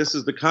 I mean this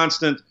is the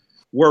constant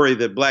worry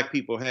that Black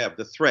people have,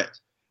 the threat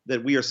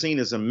that we are seen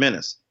as a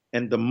menace.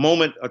 And the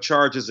moment a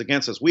charge is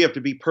against us, we have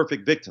to be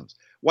perfect victims.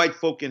 White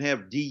folk can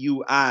have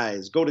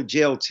DUIs, go to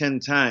jail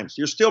 10 times.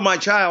 You're still my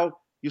child.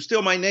 You're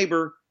still my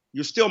neighbor.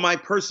 You're still my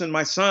person,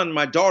 my son,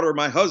 my daughter,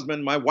 my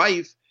husband, my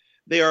wife.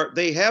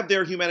 They have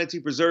their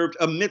humanity preserved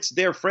amidst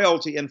their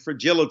frailty and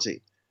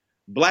fragility.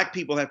 Black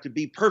people have to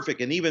be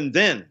perfect, and even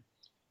then,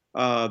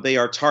 they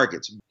are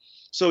targets.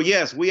 So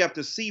yes, we have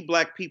to see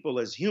Black people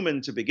as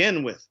human to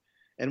begin with.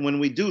 And when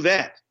we do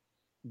that,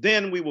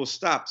 then we will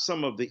stop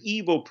some of the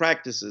evil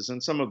practices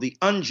and some of the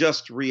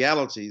unjust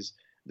realities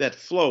that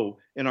flow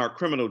in our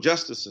criminal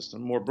justice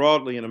system, more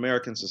broadly in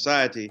American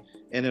society,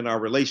 and in our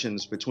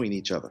relations between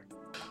each other.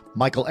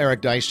 Michael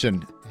Eric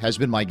Dyson has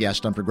been my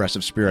guest on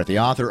Progressive Spirit, the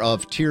author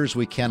of Tears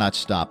We Cannot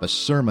Stop, a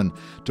sermon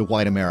to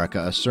white America,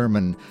 a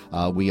sermon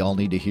we all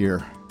need to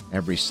hear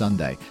every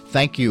Sunday.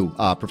 Thank you,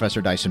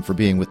 Professor Dyson, for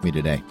being with me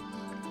today.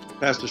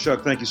 Pastor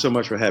Shuck, thank you so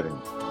much for having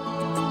me.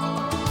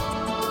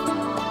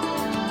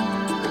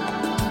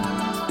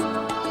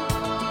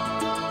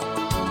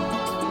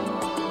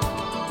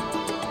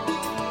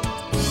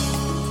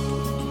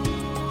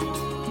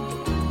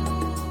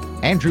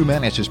 Andrew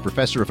Manis is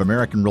professor of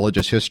American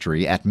Religious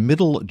History at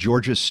Middle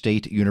Georgia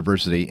State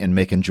University in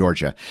Macon,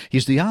 Georgia.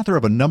 He's the author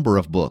of a number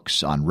of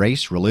books on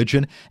race,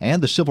 religion,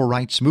 and the civil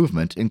rights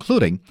movement,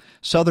 including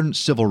Southern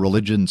Civil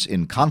Religions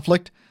in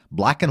Conflict,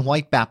 Black and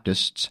White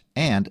Baptists,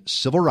 and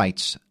Civil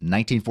Rights,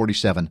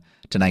 1947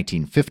 to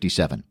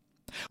 1957.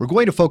 We're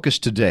going to focus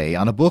today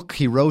on a book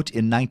he wrote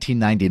in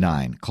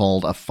 1999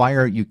 called A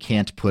Fire You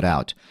Can't Put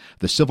Out,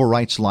 The Civil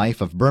Rights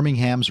Life of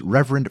Birmingham's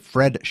Reverend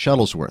Fred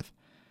Shuttlesworth.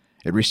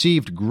 It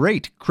received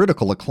great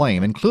critical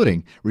acclaim,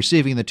 including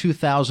receiving the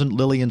 2000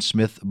 Lillian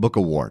Smith Book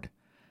Award.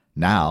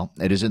 Now,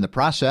 it is in the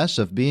process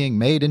of being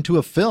made into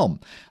a film.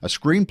 A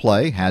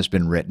screenplay has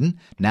been written.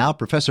 Now,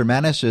 Professor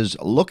Manis is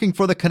looking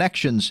for the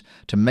connections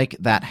to make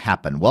that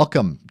happen.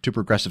 Welcome to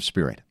Progressive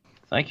Spirit.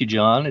 Thank you,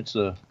 John. It's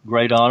a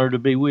great honor to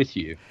be with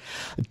you.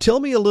 Tell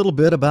me a little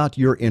bit about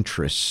your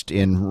interest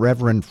in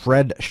Reverend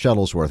Fred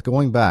Shuttlesworth.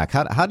 Going back,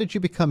 how did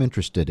you become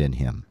interested in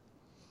him?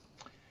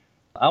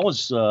 I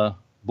was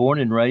born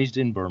and raised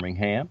in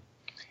Birmingham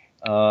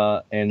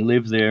and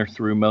lived there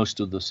through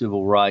most of the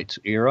civil rights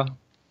era.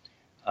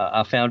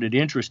 I found it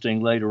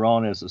interesting later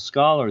on as a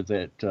scholar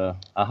that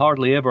I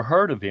hardly ever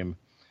heard of him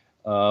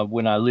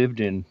when I lived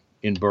in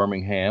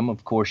Birmingham.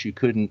 Of course, you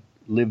couldn't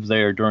live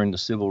there during the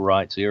civil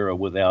rights era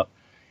without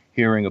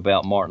hearing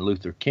about Martin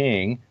Luther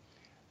King.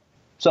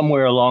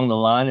 Somewhere along the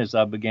line, as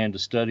I began to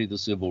study the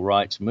civil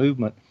rights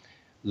movement,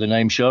 the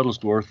name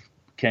Shuttlesworth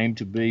came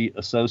to be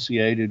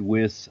associated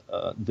with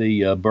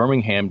the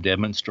Birmingham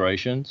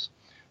demonstrations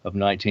of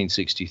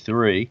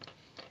 1963.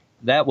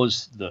 That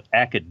was the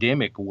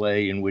academic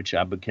way in which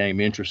I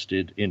became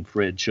interested in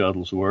Fred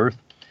Shuttlesworth.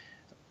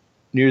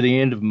 Near the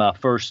end of my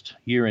first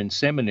year in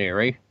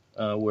seminary,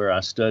 where I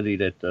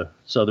studied at the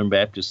Southern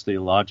Baptist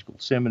Theological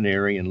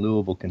Seminary in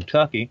Louisville,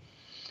 Kentucky,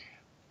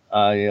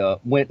 I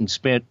went and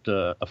spent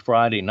a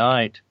Friday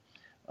night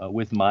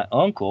with my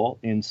uncle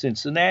in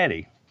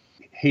Cincinnati.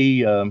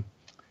 He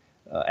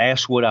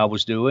asked what I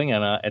was doing,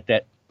 and at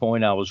that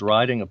point I was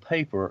writing a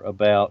paper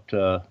about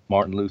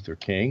Martin Luther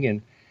King,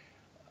 and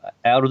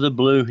out of the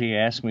blue he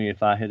asked me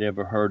if I had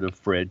ever heard of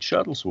Fred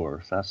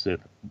Shuttlesworth. I said,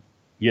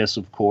 yes,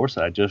 of course.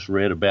 I just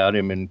read about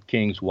him in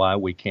King's Why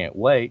We Can't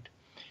Wait.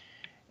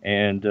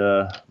 And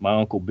my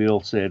Uncle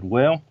Bill said,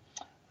 well,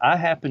 I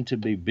happen to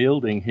be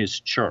building his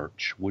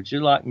church. Would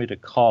you like me to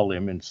call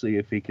him and see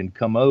if he can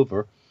come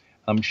over?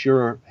 I'm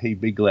sure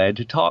he'd be glad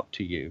to talk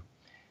to you.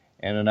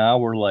 And an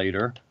hour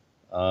later,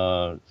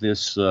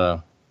 this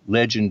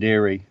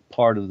legendary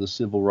part of the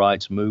civil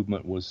rights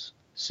movement was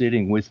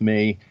sitting with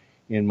me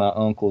in my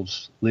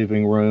uncle's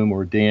living room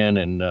or den,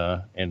 and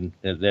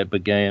that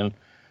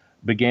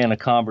began a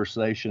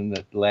conversation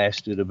that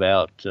lasted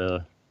about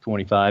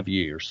 25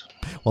 years.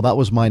 Well, that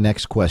was my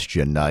next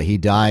question. He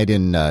died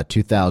in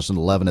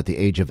 2011 at the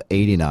age of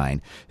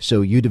 89.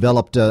 So you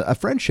developed a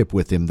friendship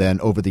with him then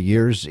over the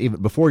years,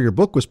 even before your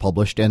book was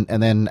published and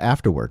then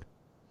afterward.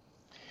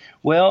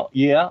 Well,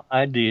 yeah,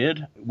 I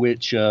did,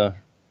 which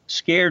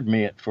scared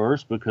me at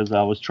first because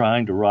I was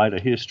trying to write a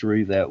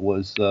history that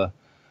was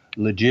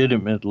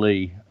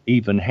legitimately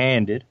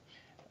even-handed.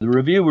 The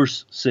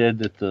reviewers said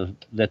that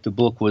the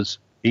book was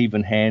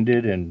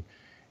even-handed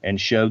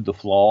and showed the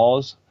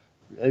flaws.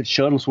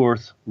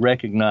 Shuttlesworth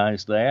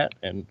recognized that,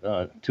 and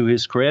to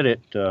his credit,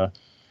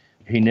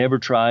 he never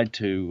tried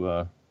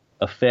to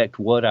affect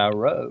what I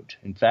wrote.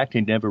 In fact,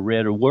 he never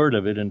read a word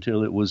of it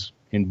until it was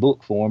in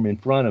book form in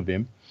front of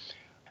him.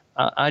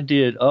 I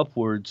did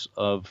upwards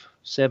of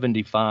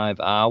 75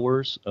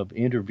 hours of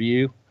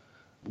interview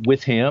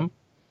with him,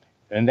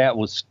 and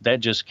that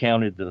just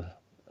counted the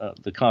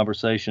the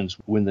conversations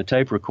when the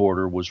tape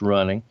recorder was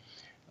running.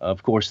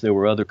 Of course, there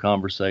were other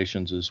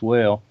conversations as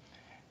well.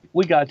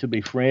 We got to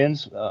be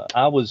friends.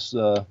 I was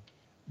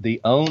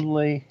the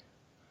only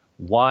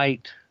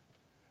white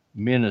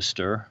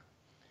minister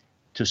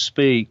to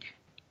speak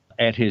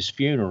at his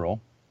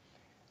funeral,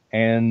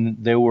 and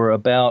there were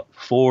about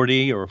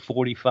 40 or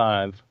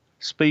 45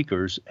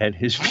 speakers at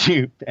his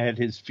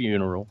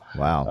funeral.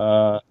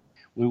 Wow.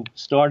 We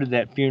started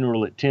that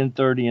funeral at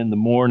 10:30 in the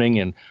morning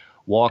and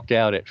walked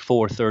out at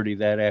 4:30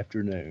 that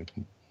afternoon.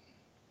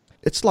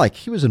 It's like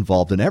he was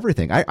involved in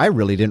everything. I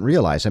really didn't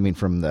realize. I mean,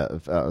 from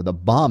the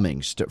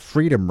bombings to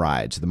freedom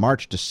rides, the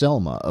March to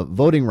Selma,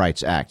 Voting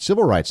Rights Act,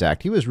 Civil Rights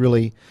Act, he was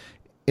really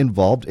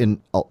involved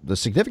in the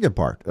significant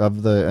part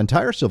of the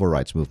entire civil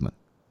rights movement.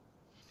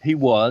 He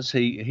was.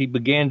 He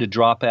began to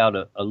drop out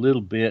a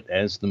little bit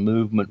as the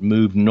movement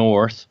moved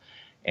north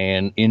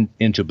and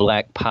into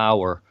Black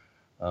Power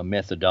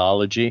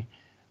methodology.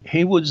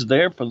 He was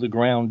there for the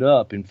ground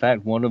up. In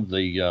fact, one of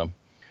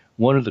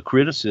the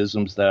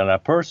criticisms that I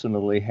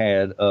personally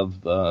had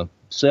of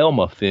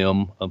Selma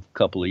film a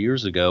couple of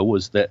years ago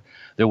was that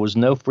there was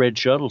no Fred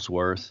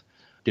Shuttlesworth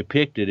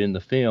depicted in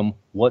the film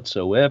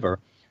whatsoever.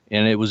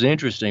 And it was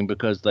interesting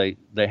because they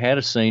had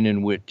a scene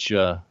in which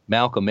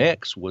Malcolm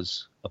X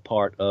was a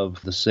part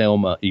of the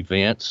Selma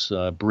events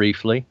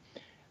briefly.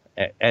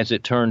 As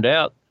it turned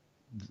out,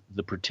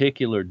 the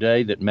particular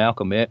day that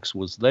Malcolm X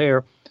was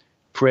there,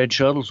 Fred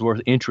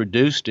Shuttlesworth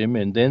introduced him,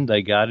 and then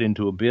they got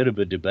into a bit of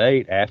a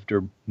debate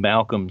after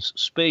Malcolm's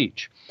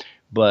speech.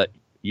 But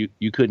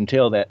you couldn't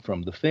tell that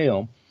from the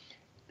film.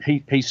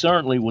 He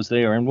certainly was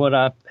there, and what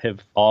I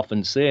have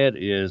often said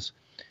is,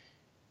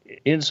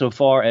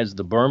 insofar as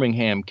the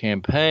Birmingham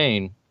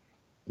campaign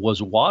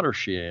was a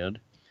watershed,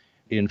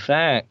 in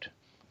fact,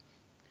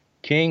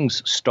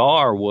 King's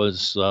star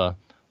was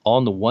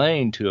on the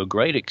wane to a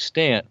great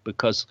extent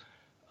because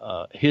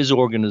his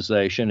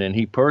organization and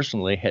he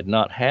personally had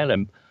not had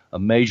a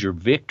major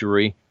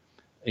victory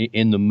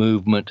in the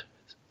movement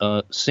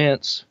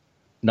since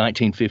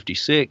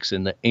 1956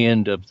 and the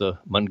end of the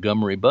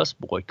Montgomery bus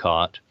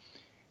boycott.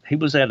 He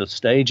was at a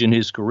stage in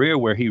his career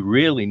where he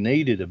really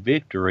needed a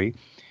victory,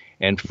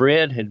 and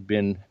Fred had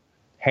been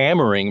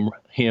hammering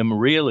him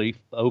really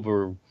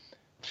over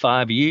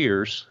 5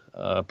 years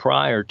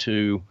prior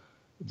to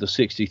the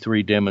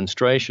 63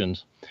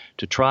 demonstrations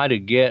to try to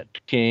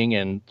get King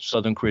and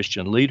Southern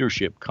Christian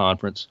Leadership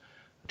Conference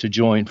to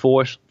join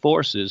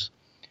forces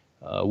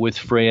with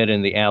Fred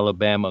and the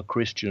Alabama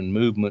Christian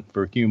Movement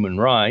for Human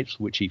Rights,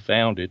 which he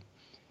founded.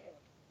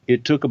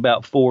 It took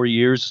about 4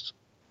 years,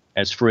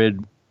 as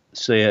Fred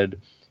said,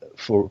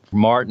 for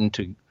Martin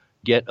to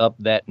get up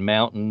that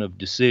mountain of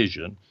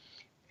decision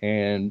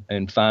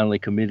and finally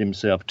commit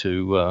himself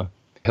to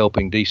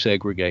helping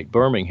desegregate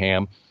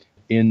Birmingham.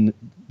 In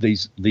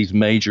these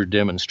major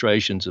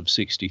demonstrations of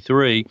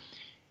 63,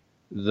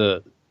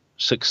 the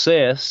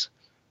success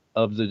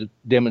of the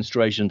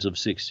demonstrations of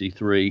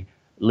 63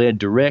 led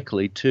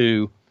directly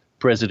to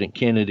President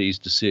Kennedy's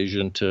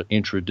decision to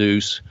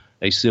introduce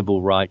a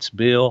civil rights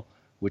bill,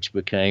 which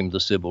became the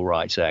Civil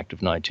Rights Act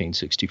of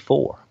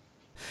 1964.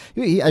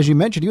 As you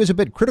mentioned, he was a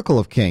bit critical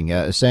of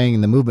King,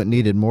 saying the movement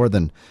needed more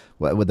than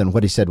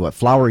what he said,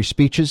 flowery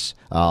speeches.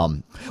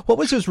 What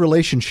was his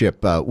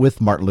relationship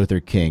with Martin Luther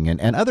King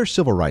and other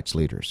civil rights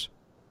leaders?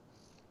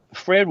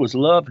 Fred was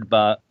loved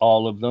by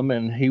all of them,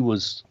 and he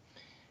was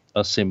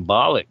a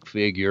symbolic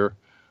figure.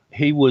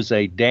 He was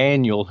a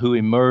Daniel who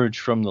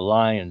emerged from the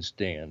lion's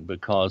den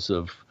because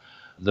of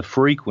the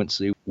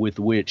frequency with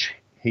which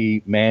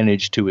he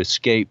managed to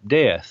escape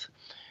death.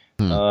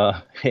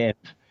 And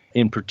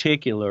in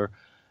particular,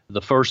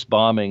 the first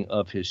bombing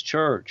of his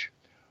church,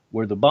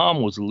 where the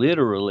bomb was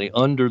literally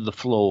under the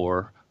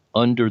floor,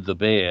 under the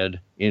bed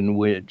in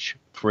which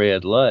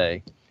Fred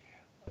lay.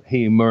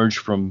 He emerged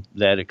from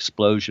that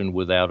explosion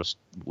without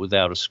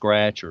a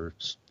scratch or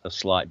a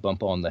slight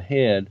bump on the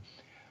head.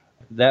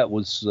 That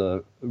was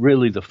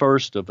really the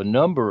first of a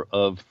number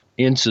of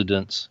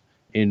incidents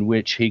in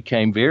which he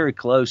came very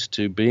close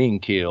to being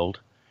killed,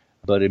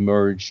 but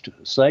emerged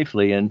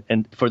safely. And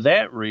for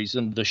that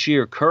reason, the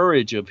sheer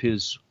courage of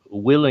his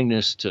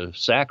willingness to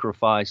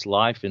sacrifice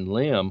life and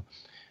limb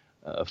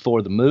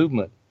for the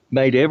movement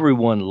made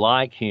everyone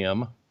like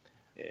him.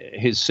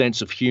 His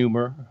sense of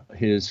humor,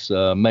 his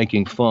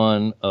making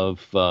fun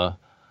of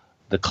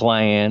the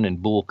Klan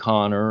and Bull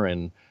Connor,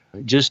 and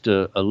just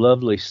a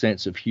lovely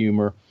sense of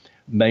humor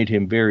made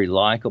him very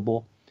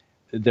likable.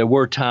 There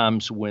were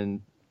times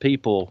when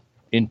people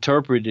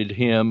interpreted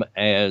him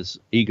as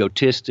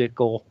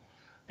egotistical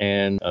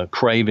and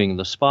craving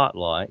the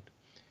spotlight.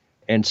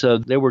 And so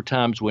there were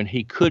times when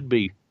he could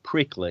be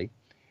prickly,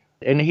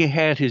 and he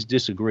had his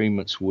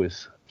disagreements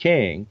with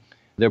King.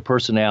 Their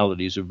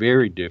personalities are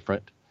very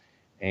different,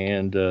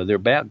 and their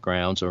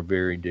backgrounds are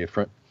very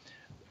different.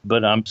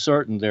 But I'm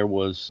certain there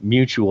was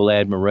mutual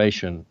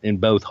admiration in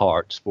both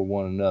hearts for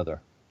one another.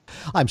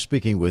 I'm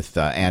speaking with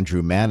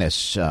Andrew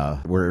Maness.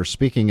 We're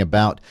speaking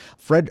about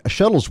Fred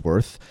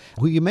Shuttlesworth,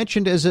 who you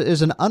mentioned as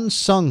an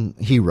unsung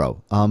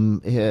hero.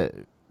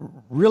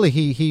 really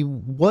he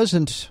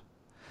wasn't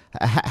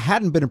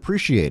hadn't been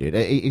appreciated.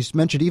 He's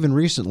mentioned even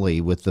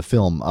recently with the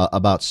film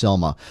about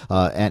Selma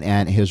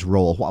and his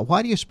role.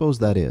 Why do you suppose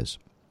that is?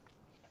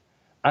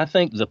 I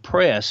think the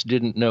press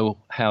didn't know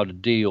how to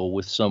deal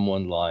with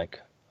someone like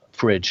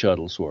Fred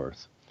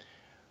Shuttlesworth.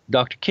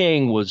 Dr.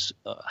 King was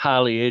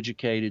highly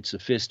educated,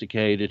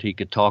 sophisticated. He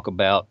could talk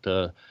about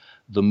the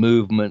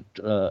movement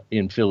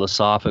in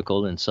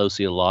philosophical and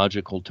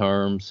sociological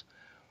terms.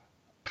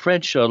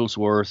 Fred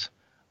Shuttlesworth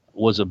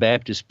was a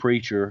Baptist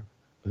preacher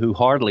who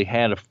hardly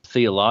had a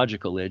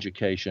theological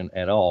education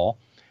at all.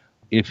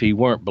 If he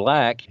weren't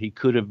black, he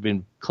could have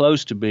been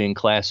close to being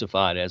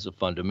classified as a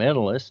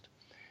fundamentalist.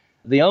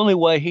 The only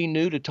way he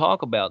knew to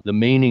talk about the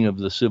meaning of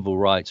the civil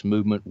rights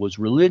movement was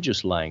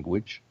religious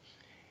language.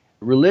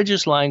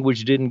 Religious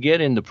language didn't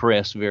get in the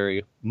press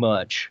very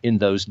much in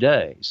those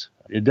days.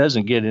 It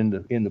doesn't get in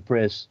the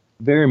press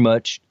very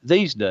much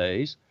these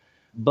days,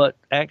 but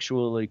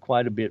actually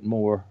quite a bit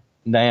more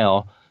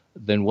now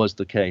than was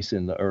the case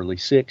in the early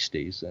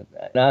 60s.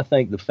 And I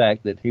think the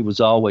fact that he was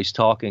always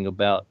talking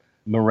about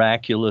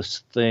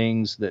miraculous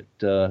things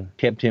that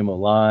kept him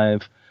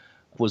alive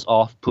was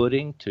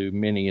off-putting to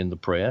many in the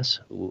press,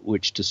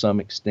 which to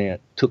some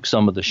extent took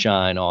some of the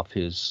shine off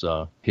his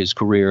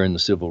career in the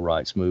civil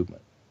rights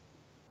movement.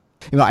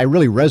 You know, I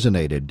really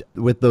resonated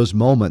with those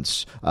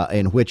moments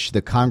in which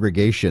the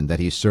congregation that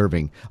he's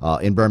serving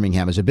in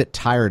Birmingham is a bit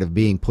tired of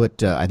being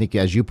put, I think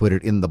as you put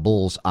it, in the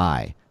bull's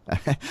eye.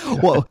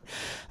 Well,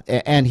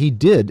 and he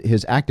did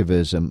his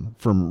activism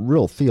from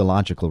real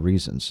theological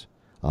reasons.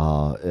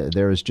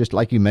 There is, just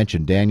like you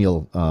mentioned,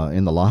 Daniel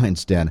in the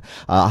lion's den.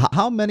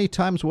 How many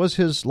times was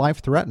his life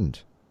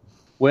threatened?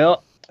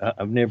 Well,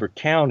 I've never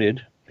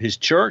counted. His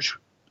church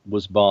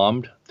was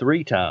bombed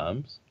 3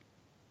 times.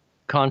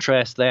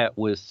 Contrast that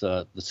with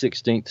the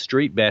 16th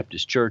Street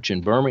Baptist Church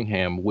in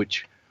Birmingham,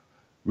 which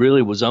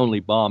really was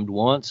only bombed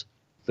once.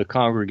 The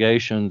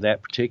congregation,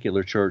 that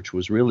particular church,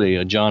 was really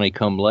a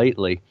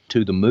Johnny-come-lately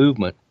to the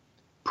movement.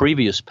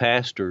 Previous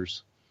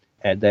pastors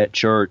at that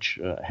church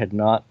had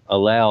not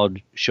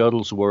allowed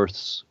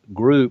Shuttlesworth's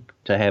group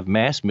to have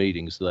mass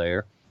meetings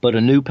there, but a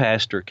new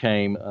pastor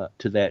came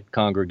to that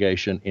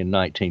congregation in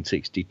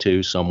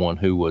 1962, someone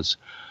who was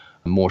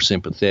more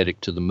sympathetic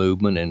to the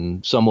movement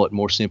and somewhat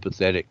more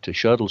sympathetic to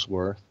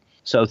Shuttlesworth.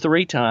 So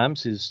 3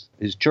 times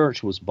his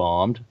church was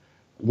bombed.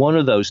 One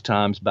of those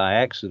times, by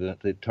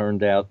accident, it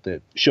turned out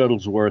that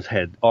Shuttlesworth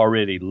had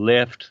already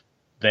left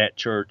that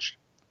church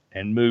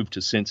and moved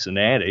to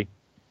Cincinnati,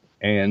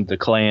 and the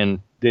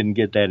Klan didn't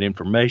get that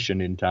information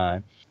in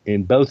time.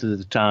 In both of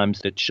the times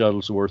that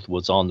Shuttlesworth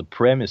was on the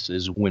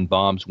premises when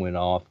bombs went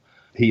off,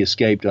 he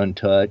escaped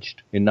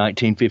untouched. In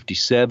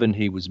 1957,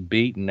 he was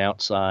beaten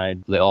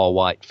outside the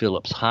all-white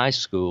Phillips High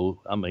School.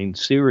 I mean,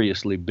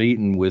 seriously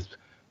beaten with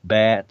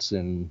bats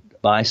and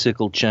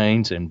bicycle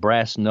chains and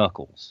brass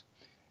knuckles.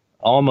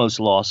 Almost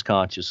lost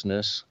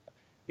consciousness,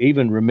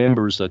 even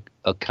remembers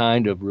a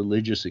kind of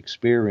religious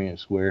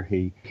experience where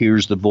he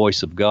hears the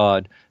voice of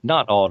God,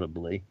 not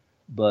audibly,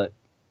 but,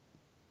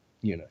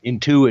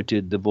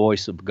 intuited the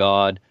voice of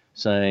God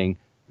saying,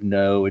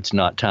 no, it's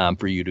not time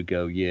for you to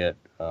go yet.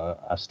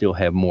 I still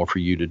have more for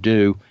you to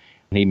do.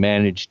 And he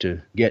managed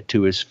to get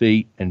to his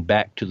feet and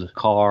back to the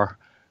car.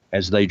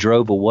 As they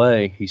drove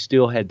away, he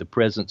still had the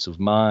presence of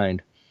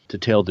mind to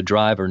tell the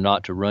driver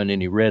not to run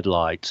any red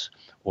lights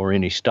or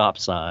any stop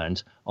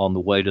signs on the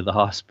way to the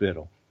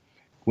hospital.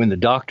 When the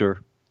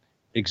doctor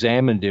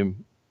examined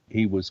him,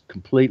 he was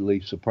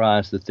completely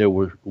surprised that there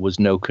was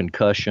no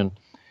concussion.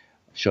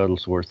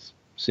 Shuttlesworth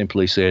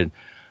simply said,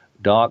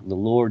 "Doc, the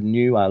Lord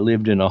knew I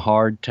lived in a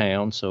hard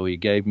town, so he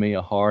gave me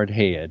a hard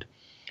head."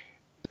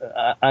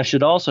 I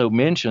should also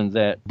mention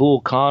that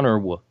Bull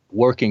Connor,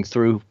 working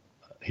through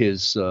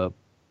his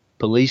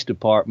police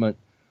department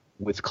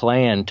with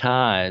Klan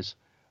ties,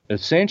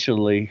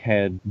 essentially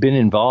had been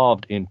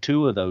involved in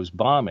 2 of those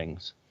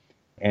bombings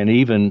and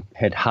even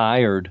had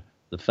hired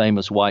the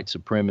famous white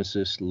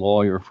supremacist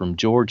lawyer from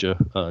Georgia,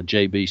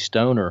 J.B.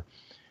 Stoner,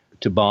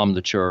 to bomb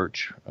the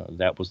church.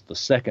 That was the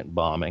second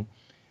bombing.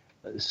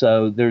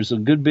 So there's a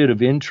good bit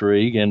of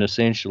intrigue, and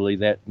essentially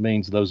that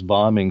means those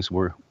bombings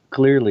were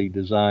clearly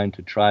designed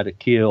to try to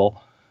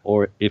kill,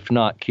 or if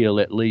not kill,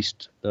 at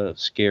least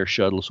scare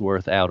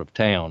Shuttlesworth out of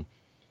town.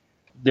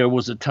 There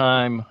was a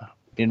time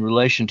in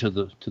relation to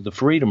the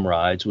Freedom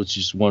Rides, which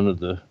is one of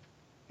the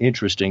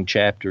interesting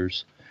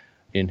chapters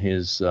in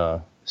his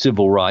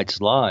civil rights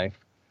life,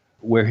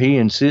 where he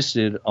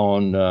insisted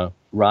on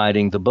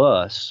riding the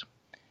bus.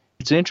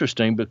 It's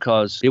interesting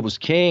because it was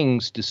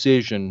King's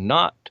decision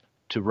not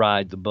to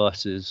ride the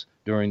buses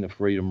during the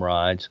Freedom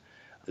Rides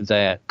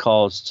that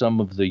caused some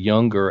of the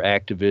younger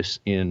activists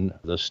in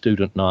the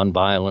Student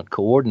Nonviolent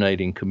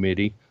Coordinating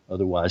Committee,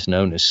 otherwise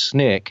known as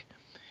SNCC,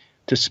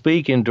 to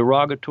speak in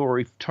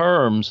derogatory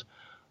terms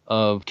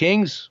of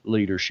King's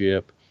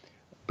leadership.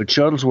 But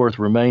Shuttlesworth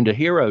remained a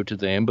hero to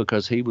them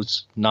because he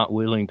was not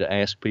willing to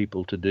ask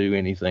people to do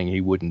anything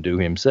he wouldn't do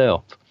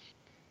himself.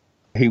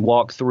 He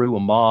walked through a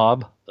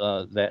mob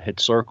that had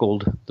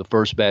circled the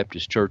First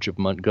Baptist Church of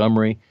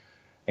Montgomery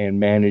and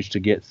managed to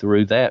get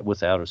through that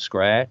without a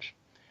scratch.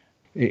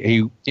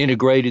 He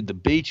integrated the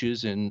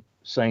beaches in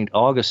St.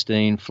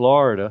 Augustine,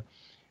 Florida,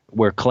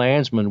 where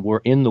Klansmen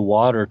were in the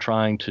water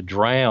trying to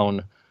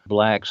drown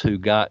blacks who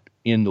got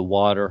in the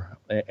water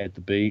at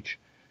the beach.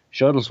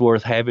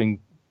 Shuttlesworth, having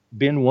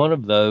been one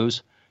of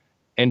those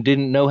and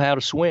didn't know how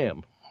to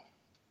swim,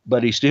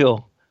 but he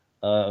still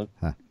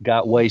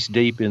got waist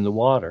deep in the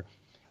water.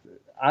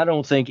 I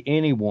don't think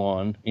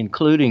anyone,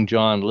 including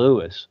John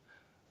Lewis,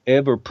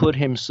 ever put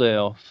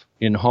himself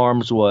in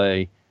harm's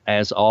way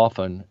as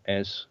often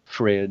as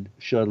Fred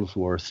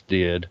Shuttlesworth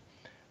did.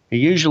 He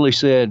usually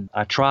said,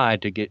 I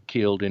tried to get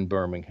killed in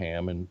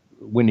Birmingham. And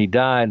when he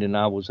died and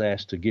I was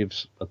asked to give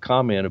a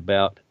comment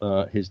about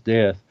his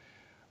death,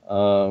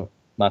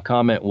 my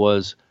comment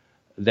was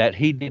that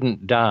he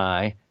didn't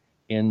die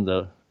in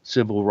the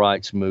civil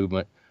rights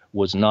movement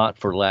was not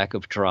for lack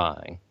of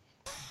trying.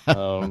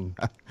 And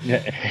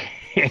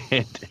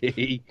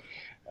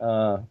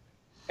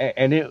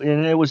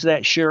it was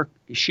that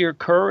sheer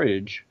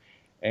courage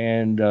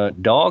and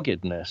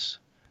doggedness.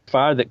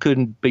 Fire that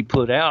couldn't be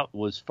put out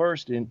was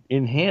first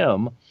in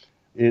him.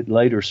 It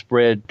later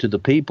spread to the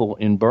people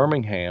in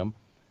Birmingham.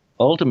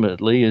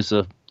 Ultimately, is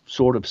a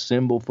sort of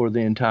symbol for the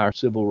entire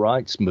civil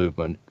rights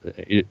movement,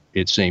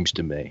 it seems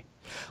to me.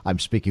 I'm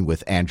speaking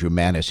with Andrew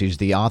Maness. He's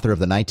the author of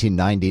the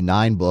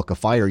 1999 book, A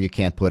Fire You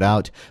Can't Put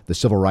Out, The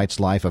Civil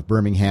Rights Life of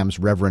Birmingham's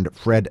Reverend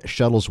Fred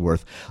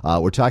Shuttlesworth.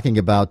 We're talking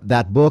about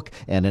that book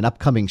and an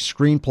upcoming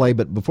screenplay.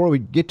 But before we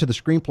get to the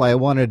screenplay, I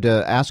wanted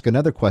to ask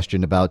another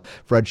question about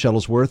Fred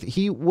Shuttlesworth.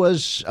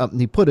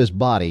 He put his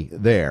body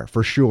there,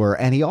 for sure,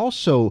 and he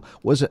also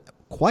was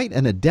quite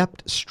an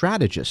adept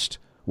strategist,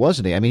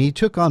 wasn't he? I mean, he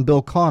took on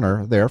Bill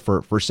Connor there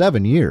for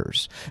 7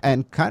 years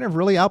and kind of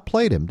really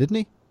outplayed him, didn't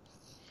he?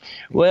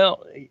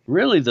 Well,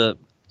 really the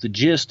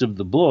gist of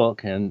the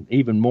book, and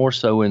even more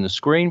so in the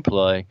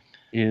screenplay,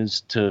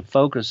 is to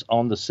focus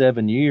on the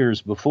 7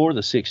 years before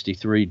the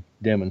 63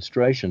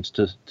 demonstrations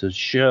to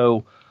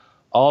show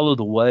all of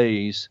the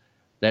ways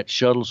that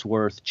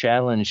Shuttlesworth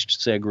challenged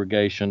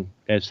segregation,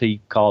 as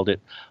he called it,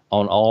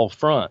 on all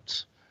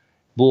fronts.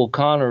 Bull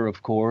Connor,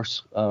 of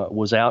course,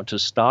 was out to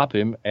stop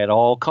him at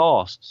all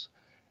costs.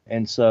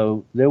 And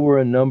so there were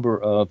a number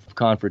of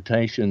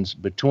confrontations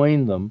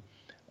between them.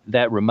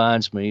 That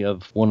reminds me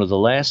of one of the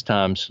last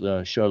times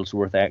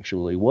Shuttlesworth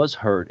actually was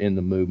hurt in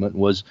the movement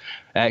was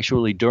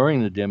actually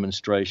during the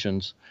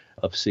demonstrations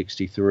of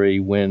 63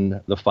 when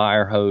the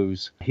fire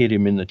hose hit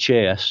him in the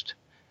chest,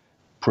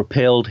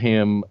 propelled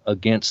him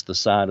against the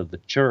side of the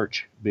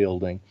church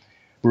building,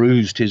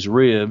 bruised his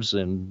ribs,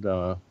 and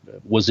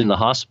was in the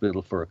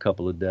hospital for a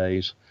couple of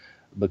days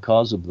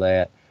because of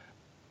that.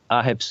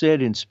 I have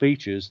said in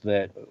speeches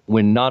that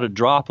when not a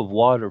drop of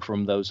water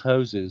from those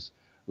hoses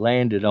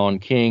landed on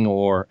King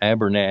or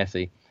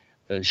Abernathy,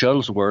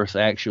 Shuttlesworth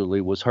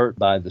actually was hurt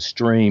by the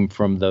stream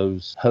from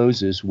those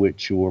hoses,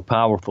 which were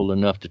powerful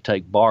enough to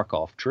take bark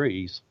off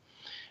trees.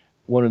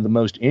 One of the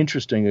most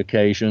interesting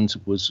occasions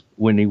was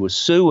when he was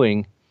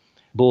suing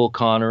Bull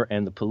Connor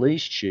and the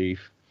police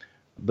chief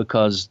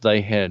because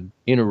they had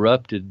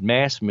interrupted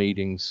mass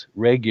meetings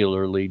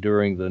regularly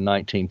during the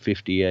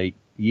 1958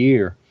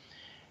 year.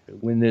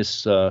 When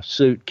this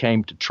suit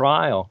came to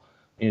trial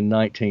in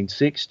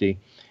 1960,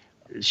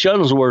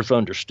 Shuttlesworth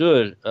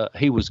understood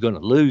he was going to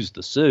lose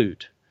the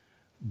suit,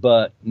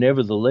 but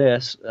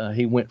nevertheless,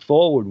 he went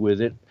forward with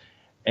it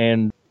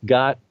and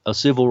got a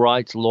civil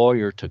rights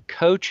lawyer to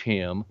coach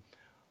him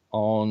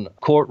on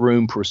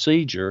courtroom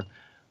procedure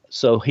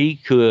so he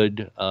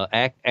could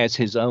act as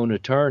his own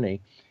attorney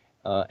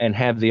and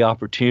have the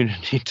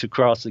opportunity to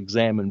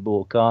cross-examine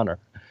Bull Connor.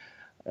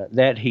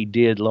 That he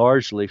did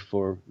largely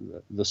for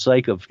the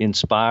sake of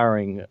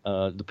inspiring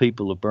the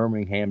people of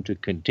Birmingham to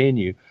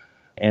continue,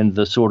 and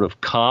the sort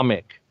of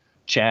comic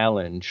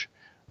challenge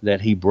that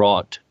he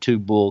brought to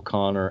Bull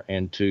Connor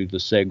and to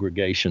the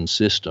segregation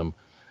system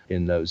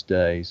in those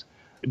days.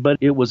 But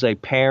it was a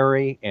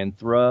parry and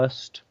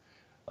thrust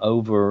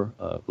over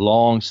a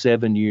long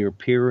 7-year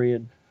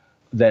period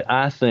that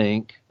I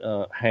think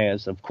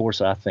has, of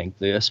course I think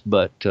this,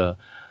 but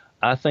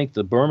I think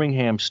the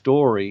Birmingham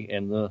story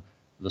and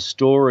the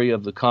story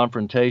of the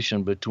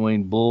confrontation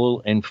between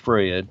Bull and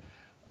Fred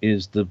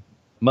is the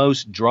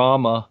most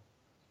drama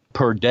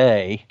per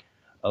day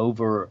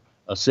over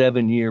a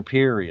 7-year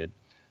period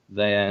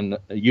than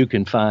you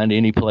can find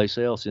anyplace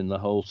else in the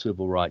whole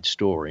civil rights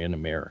story in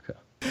America.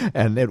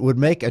 And it would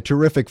make a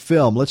terrific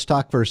film. Let's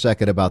talk for a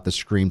second about the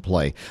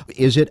screenplay.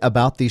 Is it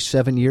about these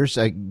 7 years?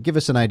 Give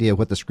us an idea of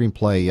what the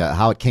screenplay,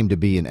 how it came to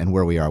be and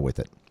where we are with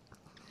it.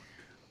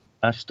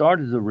 I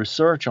started the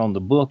research on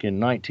the book in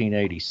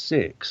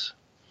 1986.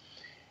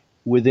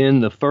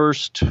 Within the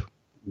first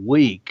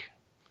week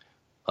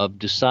of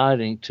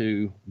deciding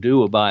to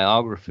do a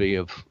biography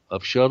of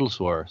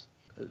Shuttlesworth,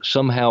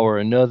 somehow or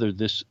another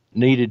this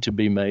needed to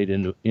be made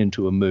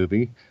into a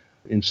movie.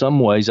 In some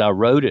ways, I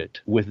wrote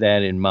it with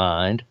that in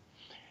mind,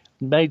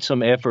 made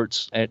some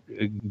efforts at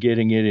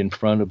getting it in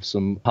front of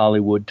some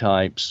Hollywood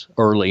types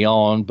early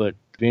on, but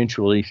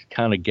eventually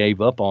kind of gave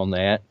up on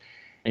that.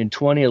 In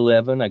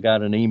 2011, I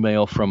got an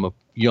email from a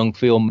young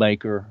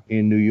filmmaker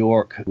in New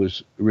York who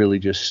was really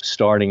just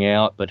starting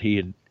out, but he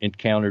had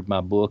encountered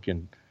my book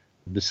and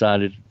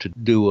decided to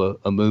do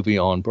a movie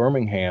on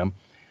Birmingham.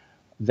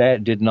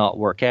 That did not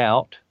work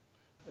out,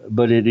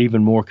 but it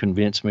even more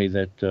convinced me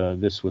that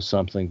this was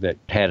something that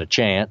had a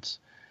chance.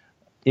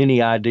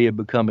 Any idea of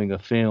becoming a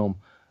film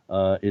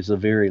is a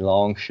very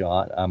long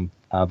shot,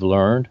 I've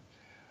learned.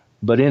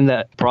 But in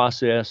that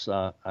process,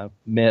 I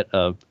met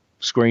a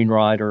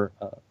screenwriter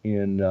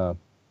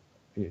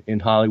in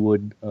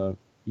Hollywood, a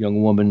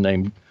young woman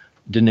named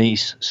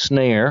Denise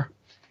Snare.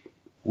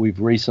 We've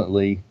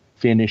recently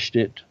finished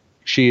it.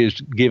 She is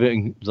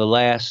giving the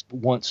last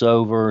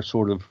once-over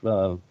sort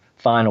of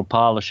final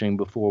polishing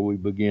before we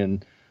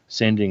begin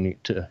sending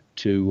it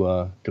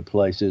to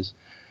places.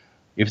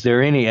 If there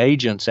are any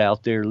agents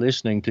out there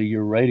listening to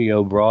your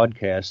radio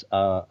broadcast,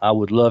 I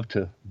would love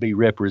to be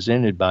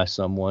represented by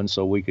someone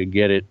so we could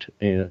get it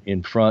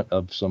in front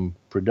of some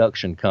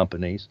production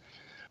companies.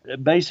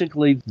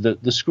 Basically,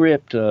 the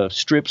script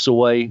strips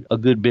away a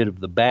good bit of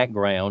the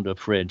background of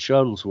Fred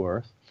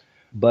Shuttlesworth,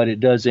 but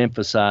it does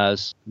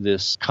emphasize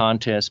this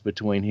contest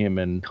between him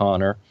and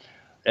Connor.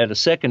 At a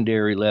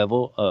secondary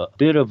level, a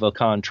bit of a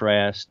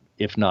contrast,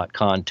 if not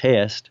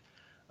contest,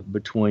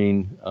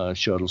 between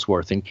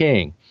Shuttlesworth and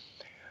King.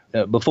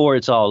 Before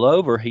it's all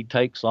over, he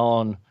takes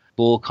on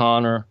Bull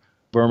Connor,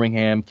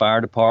 Birmingham Fire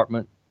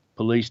Department,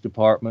 Police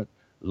Department,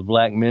 the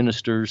black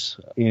ministers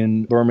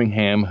in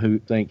Birmingham who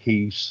think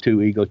he's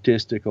too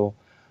egotistical,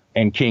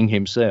 and King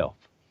himself.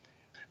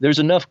 There's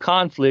enough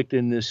conflict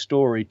in this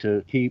story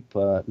to keep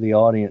the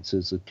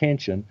audience's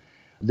attention.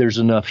 There's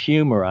enough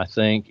humor, I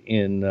think,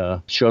 in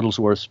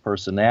Shuttlesworth's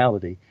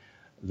personality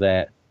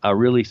that I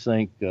really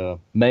think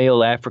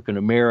male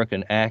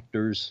African-American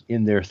actors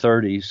in their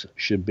 30s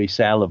should be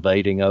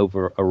salivating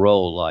over a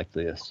role like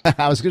this.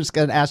 I was just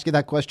going to ask you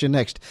that question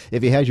next.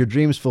 If you had your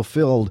dreams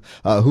fulfilled,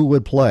 who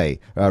would play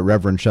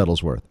Reverend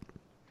Shuttlesworth?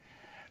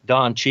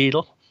 Don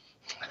Cheadle.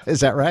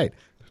 Is that right?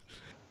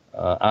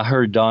 I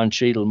heard Don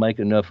Cheadle make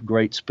enough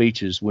great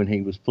speeches when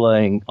he was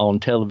playing on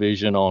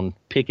television on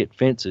picket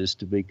fences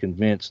to be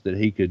convinced that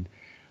he could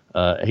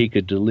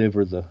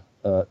deliver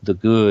the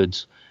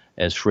goods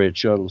as Fred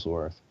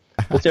Shuttlesworth.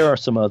 But there are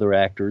some other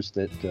actors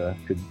that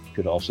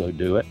could also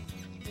do it.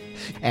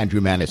 Andrew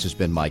Manis has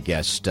been my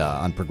guest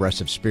on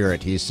Progressive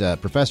Spirit. He's a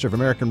professor of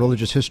American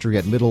Religious History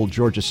at Middle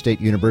Georgia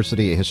State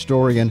University, a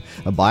historian,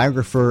 a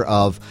biographer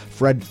of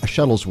Fred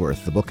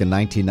Shuttlesworth, the book in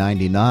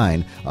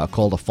 1999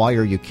 called A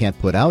Fire You Can't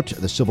Put Out,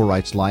 The Civil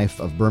Rights Life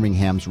of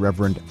Birmingham's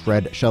Reverend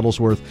Fred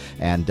Shuttlesworth,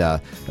 and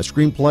a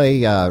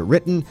screenplay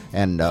written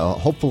and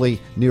hopefully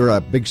near a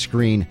big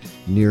screen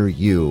near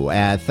you.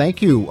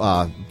 Thank you,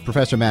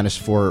 Professor Manis,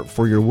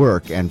 for your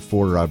work and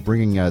for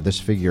bringing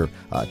this figure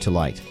to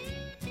light.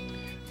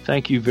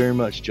 Thank you very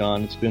much,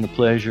 John. It's been a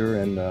pleasure,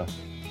 and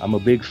I'm a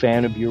big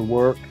fan of your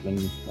work,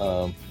 and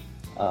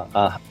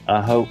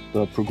I hope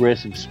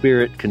Progressive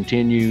Spirit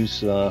continues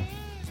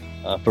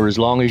for as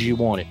long as you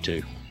want it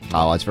to.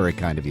 Oh, that's very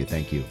kind of you.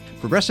 Thank you.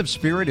 Progressive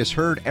Spirit is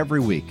heard every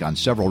week on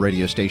several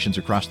radio stations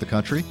across the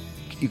country.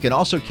 You can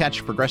also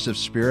catch Progressive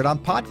Spirit on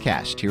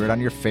podcast. Hear it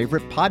on your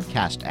favorite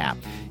podcast app.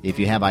 If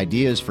you have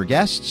ideas for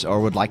guests or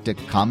would like to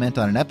comment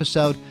on an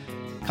episode,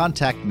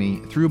 contact me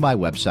through my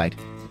website,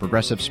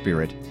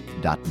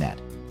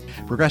 progressivespirit.net.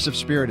 Progressive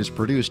Spirit is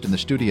produced in the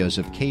studios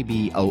of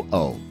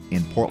KBOO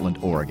in Portland,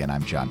 Oregon.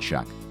 I'm John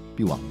Shuck.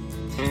 Be well.